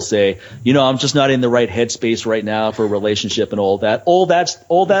girl will say, "I'm just not in the right headspace right now for a relationship," and all that. All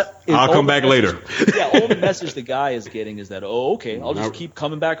that. I'll come back later. Yeah, all the message the guy is getting is that, "Oh, okay, I'll just keep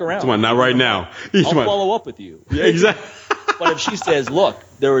coming back around. Come on, not right now. I'll follow up with you." Yeah, exactly. But if she says, "Look,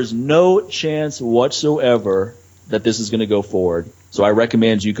 there is no chance whatsoever that this is going to go forward, so I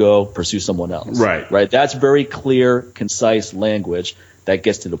recommend you go pursue someone else." Right. That's very clear, concise language that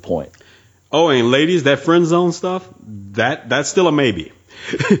gets to the point. Oh, and ladies, that friend zone stuff, that's still a maybe.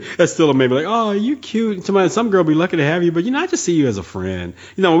 That's still a maybe. Like, "Oh, you cute." Some girl be lucky to have you, but I just see you as a friend.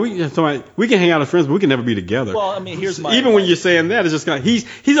 We can hang out as friends, but we can never be together. Well, I mean, here's my even when you're saying that, it's just kind of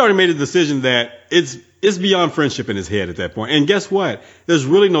he's already made a decision that it's beyond friendship in his head at that point. And guess what? There's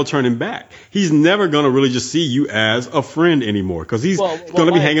really no turning back. He's never going to really just see you as a friend anymore because he's going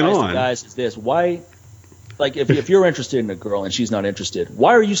to be hanging on. Guys, is this why? Like, if you're interested in a girl and she's not interested,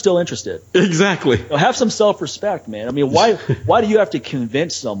 why are you still interested? Exactly. Have some self-respect, man. I mean, why do you have to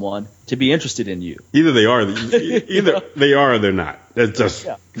convince someone to be interested in you. Either they are, they are or they're not. That's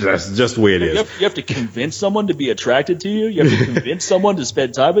just the way it is. You have to convince someone to be attracted to you. You have to convince someone to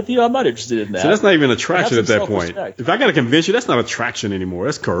spend time with you. I'm not interested in that. So that's not even attraction at that point. If I got to convince you, that's not attraction anymore.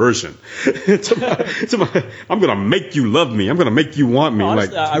 That's coercion. I'm going to make you love me. I'm going to make you want me.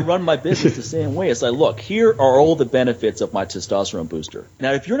 Honestly, I run my business the same way. It's like, look, here are all the benefits of my testosterone booster.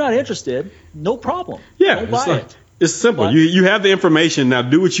 Now, if you're not interested, no problem. Yeah, don't buy it. It's simple. But, you have the information. Now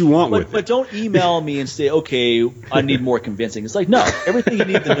do what you want with it. But don't email me and say, okay, I need more convincing. It's like, no, everything you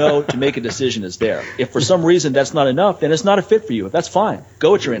need to know to make a decision is there. If for some reason that's not enough, then it's not a fit for you. That's fine.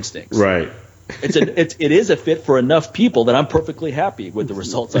 Go with your instincts. Right. It is a fit for enough people that I'm perfectly happy with the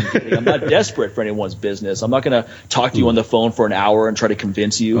results I'm getting. I'm not desperate for anyone's business. I'm not going to talk to you on the phone for an hour and try to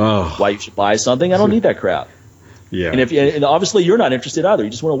convince you why you should buy something. I don't need that crap. Yeah. And obviously you're not interested either. You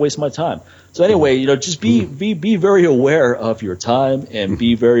just want to waste my time. So anyway, just be very aware of your time and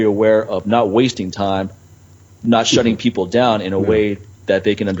be very aware of not wasting time, not shutting people down in a way that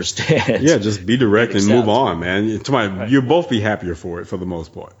they can understand. Yeah, just be direct and move on, man. You'll both be happier for it for the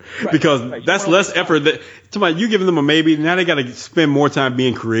most part. Right. Because that's less effort. You giving them a maybe, now they got to spend more time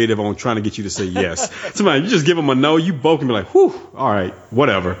being creative on trying to get you to say yes. You just give them a no, you both can be like, whew, all right,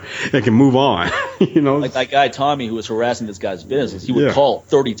 whatever. They can move on. Like that guy Tommy who was harassing this guy's business. He would call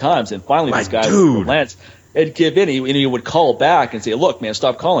 30 times, and finally this guy would relent and give in, and he would call back and say, look, man,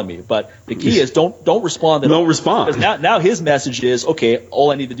 stop calling me. But the key is don't respond at all. Don't respond. Because now his message is, okay,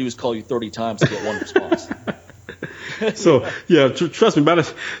 all I need to do is call you 30 times to get one response. So, yeah, trust me,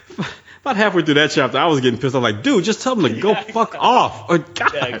 about halfway through that chapter, I was getting pissed off. Like, dude, just tell them to go fuck off. Oh,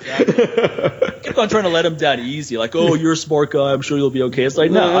 God. Yeah, exactly. Kept on trying to let him down easy. Like, oh, you're a smart guy. I'm sure you'll be okay. It's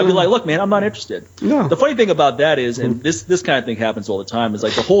like, no. I'd be like, look, man, I'm not interested. No. The funny thing about that is, and this kind of thing happens all the time, is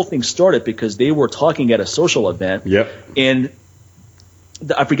like the whole thing started because they were talking at a social event. Yep. And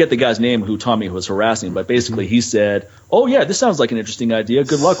I forget the guy's name who Tommy was harassing, but basically he said, oh, yeah, this sounds like an interesting idea.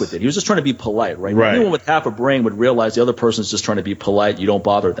 Good luck with it. He was just trying to be polite, right? Anyone with half a brain would realize the other person's just trying to be polite. You don't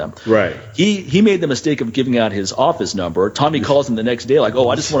bother them. Right. He made the mistake of giving out his office number. Tommy calls him the next day like, oh,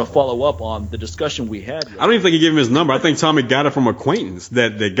 I just want to follow up on the discussion we had. I don't even think he gave him his number. I think Tommy got it from acquaintance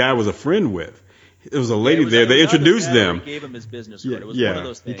that the guy was a friend with. It was a lady there. They introduced them. He gave him his business card. It was one of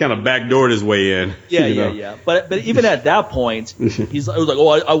those things. He kind of backdoored his way in. Yeah. But even at that point, he was like, oh,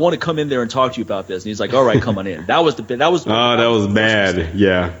 I want to come in there and talk to you about this. And he's like, all right, come on in. That was bad.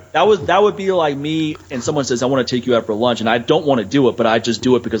 Yeah. That would be like me and someone says, I want to take you out for lunch, and I don't want to do it, but I just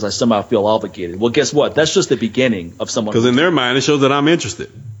do it because I somehow feel obligated. Well, guess what? That's just the beginning of someone. Because in their mind, it shows that I'm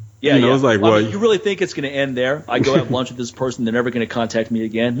interested. Yeah, It's like, well, you really think it's going to end there? I go have lunch with this person, they're never going to contact me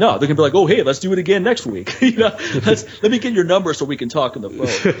again. No, they're going to be like, oh, hey, let's do it again next week. Let me get your number so we can talk on the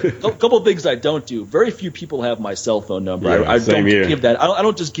phone. A couple of things I don't do. Very few people have my cell phone number. I don't give that. I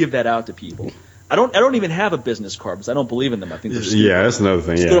don't just give that out to people. I don't even have a business card because I don't believe in them. I think they're stupid. Yeah, that's another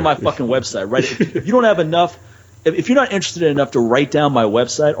thing. Just go to my fucking website, right? If you don't have enough, if you're not interested enough to write down my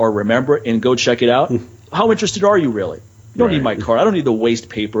website or remember it and go check it out, how interested are you really? You don't need my card. I don't need to waste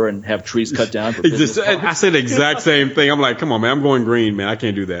paper and have trees cut down for business cards. I say the exact same thing. I'm like, come on, man. I'm going green, man. I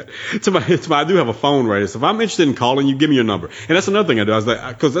can't do that. I do have a phone right. So if I'm interested in calling you, give me your number. And that's another thing I do. I was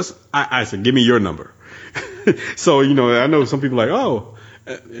like, because I said, give me your number. So, I know some people are like, oh.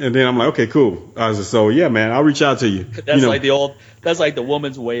 And then I'm like, okay, cool. I was like, so yeah, man, I'll reach out to you. That's like the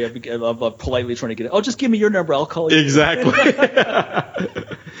woman's way of politely trying to get it. Oh, just give me your number. I'll call you. Exactly.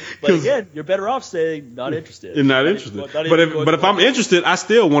 But again, you're better off saying not interested. You're not interested. But if I'm interested, I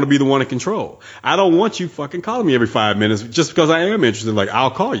still want to be the one in control. I don't want you fucking calling me every 5 minutes just because I am interested. Like,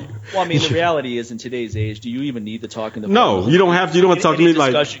 I'll call you. Well, I mean, the reality is in today's age, do you even need to talk in the phone? No, you don't have to. You don't want to talk to me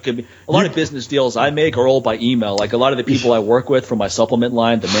like. A lot of business deals I make are all by email. Like a lot of the people I work with from my supplement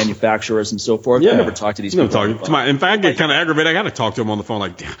line, the manufacturers and so forth, I never talk to these people. In fact, I get kind of aggravated. I got to talk to them on the phone.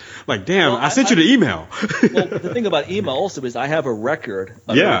 Like damn, I sent you the email. Well, the thing about email also is I have a record.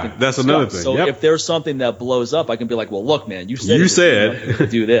 That's another thing. So if there's something that blows up, I can be like, well, look, man, you said to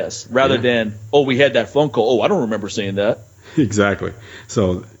do this, rather than, oh, we had that phone call. Oh, I don't remember saying that. Exactly.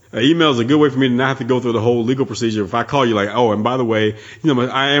 So email is a good way for me to not have to go through the whole legal procedure. If I call you like, oh, and by the way,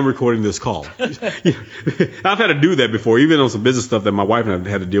 I am recording this call. I've had to do that before, even on some business stuff that my wife and I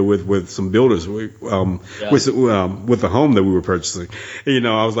had to deal with some builders with the home that we were purchasing.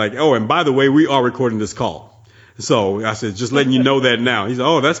 I was like, oh, and by the way, we are recording this call. So I said, just letting you know that now. He said,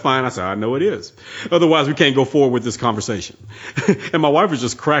 oh, that's fine. I said, I know it is. Otherwise, we can't go forward with this conversation. And my wife was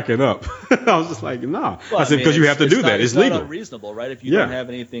just cracking up. I was just like, nah. Well, I said, because you have to do that. It's legal. It's not unreasonable, right? If you don't have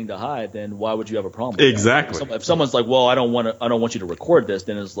anything to hide, then why would you have a problem with exactly. that? If someone's like, well, I don't want you to record this,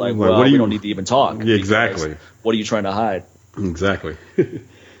 then it's like, well, we don't need to even talk. Yeah, exactly. What are you trying to hide? Exactly.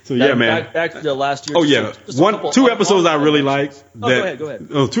 So yeah, man. Back to the last year. Oh yeah, two episodes I really liked. Go ahead.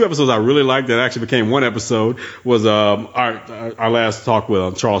 Two episodes I really liked that actually became one episode was our last talk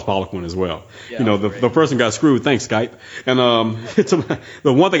with Charles Poliquin as well. Yeah, the first one got screwed. Thanks Skype. And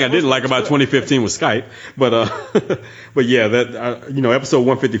the one thing I didn't like about 2015 was Skype. But yeah, episode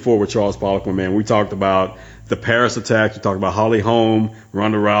 154 with Charles Poliquin, man, we talked about the Paris attack. We talked about Holly Holm,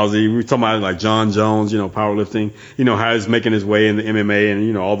 Ronda Rousey. We were talking about like John Jones, powerlifting, how he's making his way in the MMA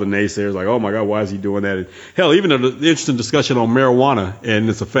and, all the naysayers like, oh my God, why is he doing that? And hell, even the interesting discussion on marijuana and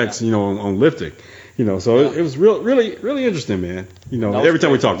its effects, on lifting. So it was really, really interesting, man. Every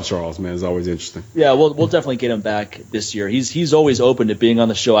time we talk to Charles, man, it's always interesting. Yeah, we'll definitely get him back this year. He's always open to being on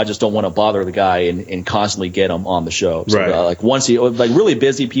the show. I just don't want to bother the guy and constantly get him on the show. So, right. Like really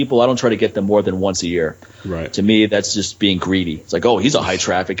busy people, I don't try to get them more than once a year. Right. To me, that's just being greedy. It's like, oh, he's a high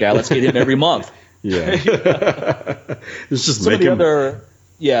traffic guy. Let's get him every month. Yeah. It's just some of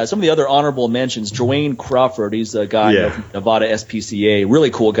the other honorable mentions. Dwayne Crawford, he's a guy from Nevada SPCA, really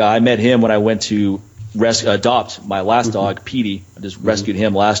cool guy. I met him when I went to adopt my last dog, Petey. I just rescued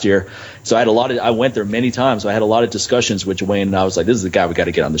him last year. So I went there many times. So I had a lot of discussions with Dwayne, and I was like, this is the guy we got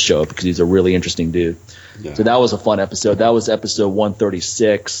to get on the show because he's a really interesting dude. Yeah. So that was a fun episode. That was episode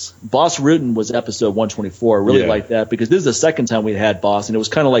 136. Boss Rutan was episode 124. I really liked that because this is the second time we had Boss, and it was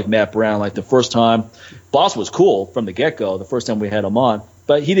kind of like Matt Brown. Like the first time, Boss was cool from the get-go, the first time we had him on.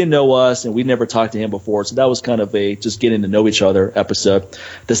 But he didn't know us, and we'd never talked to him before, so that was kind of a just getting to know each other episode.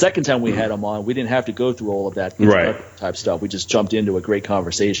 The second time we had him on, we didn't have to go through all of that type stuff. We just jumped into a great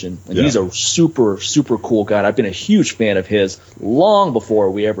conversation, and he's a super, super cool guy. And I've been a huge fan of his long before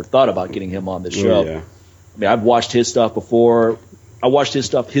we ever thought about getting him on the show. I mean, I've watched his stuff before. I watched his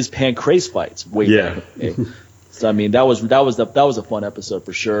Pancrase fights way back in the day. So, I mean, that was a fun episode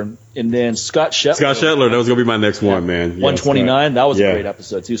for sure. And then Scott Shetler, that was gonna be my next one, man. 129, that was a great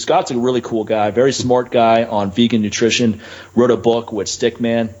episode too. Scott's a really cool guy, very smart guy on vegan nutrition. Wrote a book with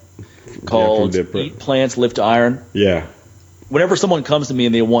Stickman called Eat Plants, Lift Iron. Yeah. Whenever someone comes to me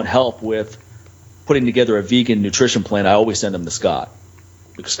and they want help with putting together a vegan nutrition plan, I always send them to Scott.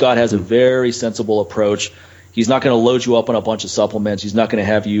 Because Scott has a very sensible approach. He's not going to load you up on a bunch of supplements. He's not going to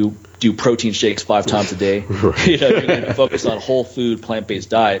have you do protein shakes 5 times a day. Right. You're going to focus on whole food, plant-based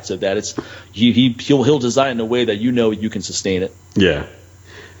diet, so that he'll design it in a way that you can sustain it. Yeah.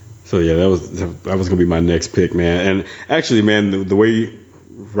 So yeah, that was going to be my next pick, man. And actually, man, the way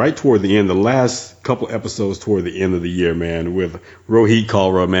right toward the end, the last couple episodes toward the end of the year, man, with Rohit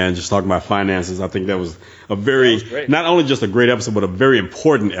Kalra, man, just talking about finances. I think that was not only just a great episode, but a very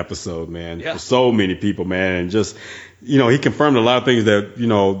important episode, man, for so many people, man. And just, he confirmed a lot of things that,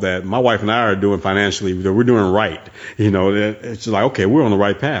 that my wife and I are doing financially, that we're doing right. It's just like, okay, we're on the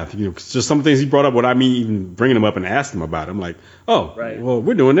right path. Just some things he brought up without me even bringing them up and asking him about it. I'm like, well,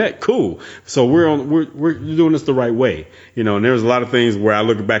 we're doing that. Cool. So we're doing this the right way. And there's a lot of things where I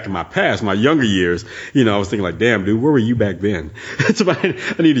look back in my past, my younger years, I was thinking like, damn, dude, where were you back then? So I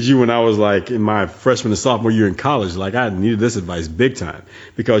needed you when I was like in my freshman and sophomore year in college. Like I needed this advice big time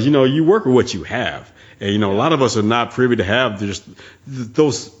because, you work with what you have. And, a lot of us are not privy to have just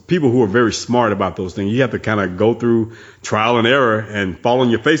those people who are very smart about those things. You have to kind of go through trial and error and fall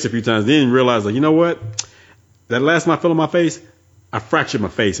on your face a few times. Then you realize, like, you know what? That last time I fell on my face, I fractured my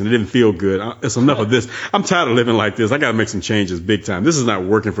face and it didn't feel good. It's enough of this. I'm tired of living like this. I got to make some changes big time. This is not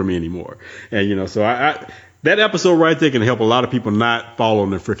working for me anymore. And, so that episode right there can help a lot of people not fall on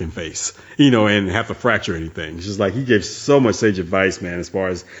their freaking face, and have to fracture anything. It's just like he gave so much sage advice, man, as far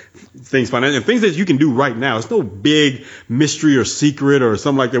as things financial and things that you can do right now. It's no big mystery or secret or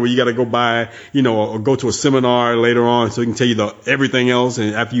something like that where you got to go buy, or go to a seminar later on so he can tell you everything else.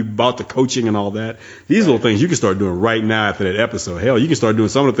 And after you bought the coaching and all that, these little things you can start doing right now after that episode. Hell, you can start doing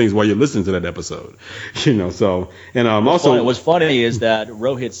some of the things while you're listening to that episode, so, and also what's funny is that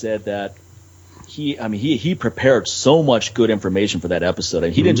Rohit said that he prepared so much good information for that episode.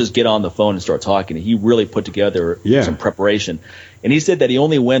 And he didn't just get on the phone and start talking. He really put together some preparation. And he said that he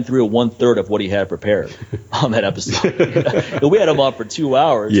only went through 1/3 of what he had prepared on that episode. And we had him on for 2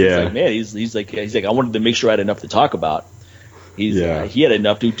 hours. Yeah. He's like, man, he's like, I wanted to make sure I had enough to talk about. He had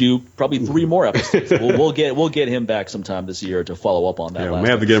enough to do probably 3 more episodes. We'll get him back sometime this year to follow up on that. Yeah, we may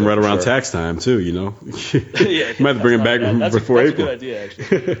have to get him right around tax time too. You might have to bring him back before April. That's a good idea,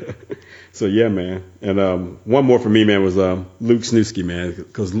 actually. So yeah, man. And one more for me, man, was Luke Snooski, man,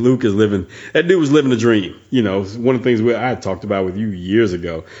 because Luke is that dude was living a dream. One of the things I had talked about with you years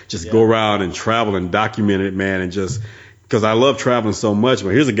ago. Just go around and travel and document it, man, and just. Because I love traveling so much,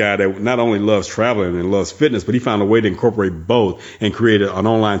 but here's a guy that not only loves traveling and loves fitness, but he found a way to incorporate both and create an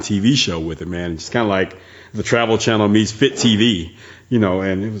online TV show with it, man. It's kind of like the Travel Channel meets Fit TV.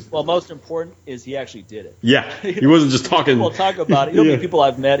 and it was. Well, most important is he actually did it. Yeah, he wasn't just talking. People talk about it. You know, many people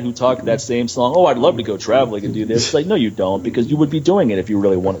I've met who talk that same song. Oh, I'd love to go traveling and do this. It's like, no, you don't, because you would be doing it if you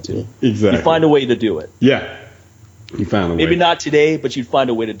really wanted to. Exactly. You find a way to do it. Yeah. You found a way. Maybe not today, but you'd find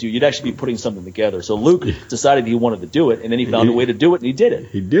a way to do it. You'd actually be putting something together. So Luke decided he wanted to do it, and then he found a way to do it, and he did it.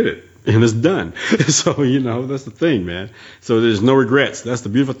 He did it, and it's done. So, that's the thing, man. So there's no regrets. That's the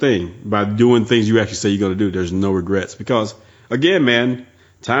beautiful thing. By doing things you actually say you're going to do, there's no regrets. Because, again, man,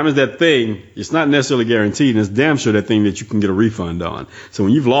 time is that thing. It's not necessarily guaranteed, and it's damn sure that thing that you can get a refund on. So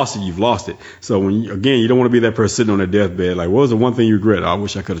when you've lost it, you've lost it. So, you don't want to be that person sitting on their deathbed like, what was the one thing you regret? I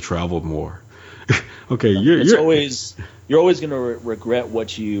wish I could have traveled more. Okay, you're always going to regret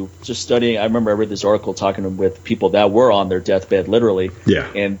what you just studying. I remember I read this article talking with people that were on their deathbed, literally.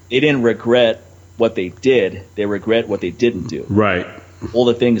 Yeah. And they didn't regret what they did; they regret what they didn't do. Right. All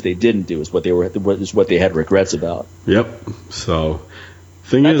the things they didn't do is what they had regrets about. Yep. So,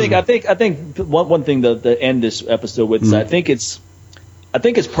 I think one thing to end this episode with is I think it's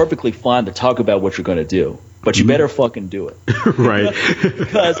perfectly fine to talk about what you're going to do. But you better fucking do it. Right.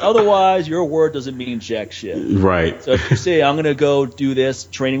 Because otherwise, your word doesn't mean jack shit. Right. So if you say, I'm going to go do this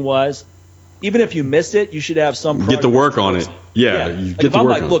training-wise, even if you miss it, you should have some progress. Get to work on it. Yeah. You get if to I'm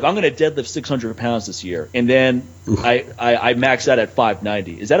work like, on look, it. I'm going to deadlift 600 pounds this year, and then I max out at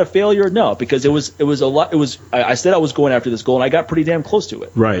 590. Is that a failure? No, because it was a lot. I said I was going after this goal, and I got pretty damn close to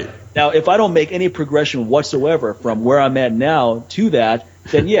it. Right. Now, if I don't make any progression whatsoever from where I'm at now to that,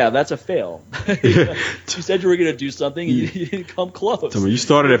 then yeah, that's a fail. You said you were going to do something, and you didn't come close. I mean, you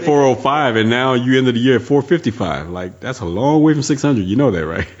started at 405, and now you ended the year at 455. Like, that's a long way from 600. You know that,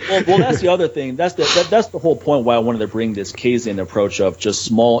 right? Well, that's the other thing. That's the whole point why I wanted to bring this Kaizen approach of just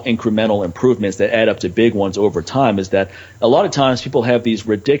small incremental improvements that add up to big ones over time. Is that a lot of times people have these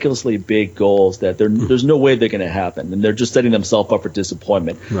ridiculously big goals that there's no way they're going to happen, and they're just setting themselves up for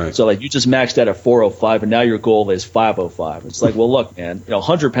disappointment. Right. So, like, you just maxed out at 405, and now your goal is 505. It's like, well, look, man,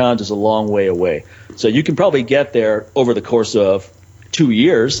 100 pounds is a long way away. So you can probably get there over the course of 2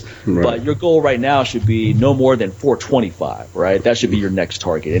 years, right. But your goal right now should be no more than 425, right? That should be your next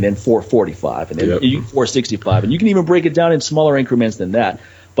target, and then 445, and then 465. And you can even break it down in smaller increments than that.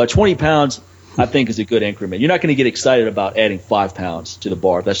 But 20 pounds, I think, is a good increment. You're not going to get excited about adding 5 pounds to the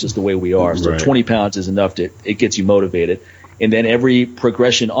bar. That's just the way we are. So right. 20 pounds is enough it gets you motivated. And then every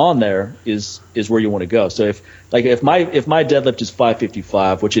progression on there is where you want to go. So if my deadlift is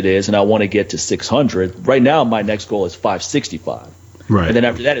 555, which it is, and I want to get to 600, right now my next goal is 565. Right. And then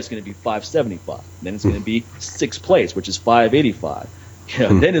after that it's going to be 575. And then it's going to be sixth place, which is 585.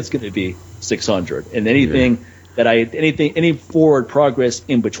 Then it's going to be 600. And any forward progress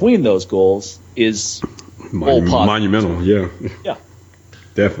in between those goals is all positive. Monumental. Yeah. Yeah.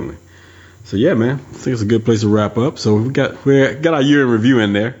 Definitely. So yeah, man, I think it's a good place to wrap up. So we got our year in review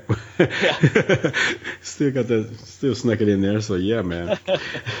in there. Yeah. Still snuck it in there. So yeah, man.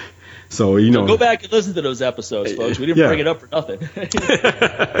 So go back and listen to those episodes, folks. We didn't bring it up for nothing.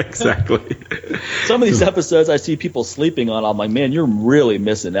 Exactly. Some of these episodes I see people sleeping on. I'm like, man, you're really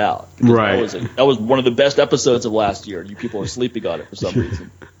missing out. Right. That was one of the best episodes of last year. You people are sleeping on it for some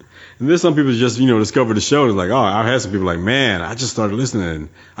reason. And then some people just, discover the show and it's like, oh, I had some people like, man, I just started listening and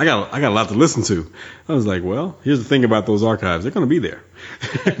I got a lot to listen to. I was like, well, here's the thing about those archives. They're going to be there.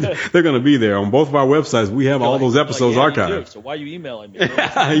 They're going to be there. On both of our websites, we have all those episodes archived. So why are you emailing me?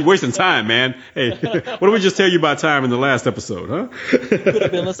 You're wasting time, man. Hey, what did we just tell you about time in the last episode, huh? Could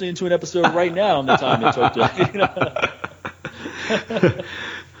have been listening to an episode right now on the time it took to.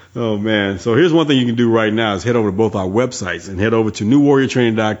 Oh, man. So here's one thing you can do right now is head over to both our websites and head over to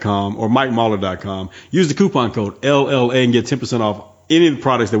newwarriortraining.com or MikeMahler.com. Use the coupon code LLA and get 10% off any of the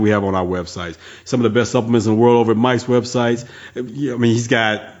products that we have on our websites. Some of the best supplements in the world over at Mike's websites. I mean, he's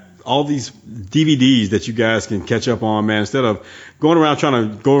got all these DVDs that you guys can catch up on, man. Instead of going around trying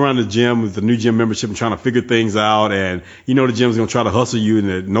to go around the gym with the new gym membership and trying to figure things out, and the gym's going to try to hustle you,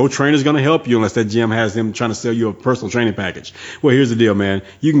 and no trainer's going to help you unless that gym has them trying to sell you a personal training package. Well, here's the deal, man.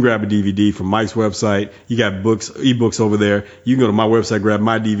 You can grab a DVD from Mike's website. You got ebooks over there. You can go to my website, grab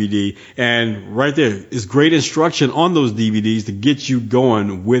my DVD, and right there is great instruction on those DVDs to get you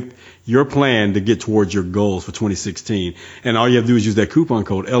going with your plan to get towards your goals for 2016. And all you have to do is use that coupon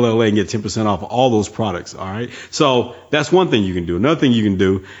code LLA and get 10% off all those products. All right. So that's one thing you can do. Another thing you can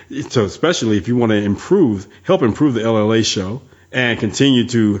do, so especially if you want to help improve the LLA show and continue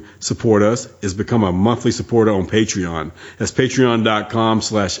to support us, is become a monthly supporter on Patreon. That's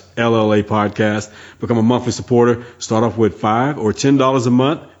patreon.com/LLA podcast. Become a monthly supporter. Start off with $5 or $10 a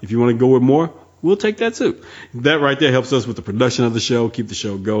month. If you want to go with more, we'll take that too. That right there helps us with the production of the show, keep the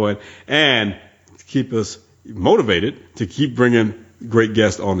show going, and keep us motivated to keep bringing great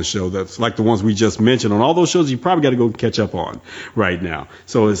guests on the show that's like the ones we just mentioned. On all those shows, you probably got to go catch up on right now.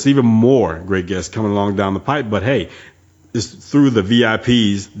 So it's even more great guests coming along down the pipe. But hey, it's through the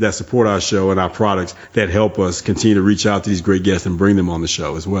VIPs that support our show and our products that help us continue to reach out to these great guests and bring them on the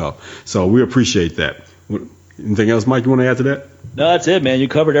show as well. So we appreciate that. Anything else, Mike, you want to add to that? No, that's it, man. You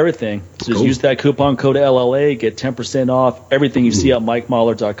covered everything. So just use that coupon code LLA, get 10% off everything you see on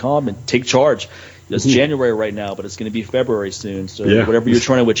MikeMahler.com, and take charge. It's January right now, but it's going to be February soon. So whatever you're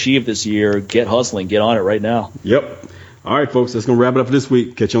trying to achieve this year, get hustling. Get on it right now. Yep. All right, folks. That's going to wrap it up for this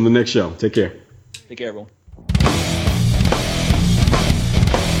week. Catch you on the next show. Take care. Take care, everyone.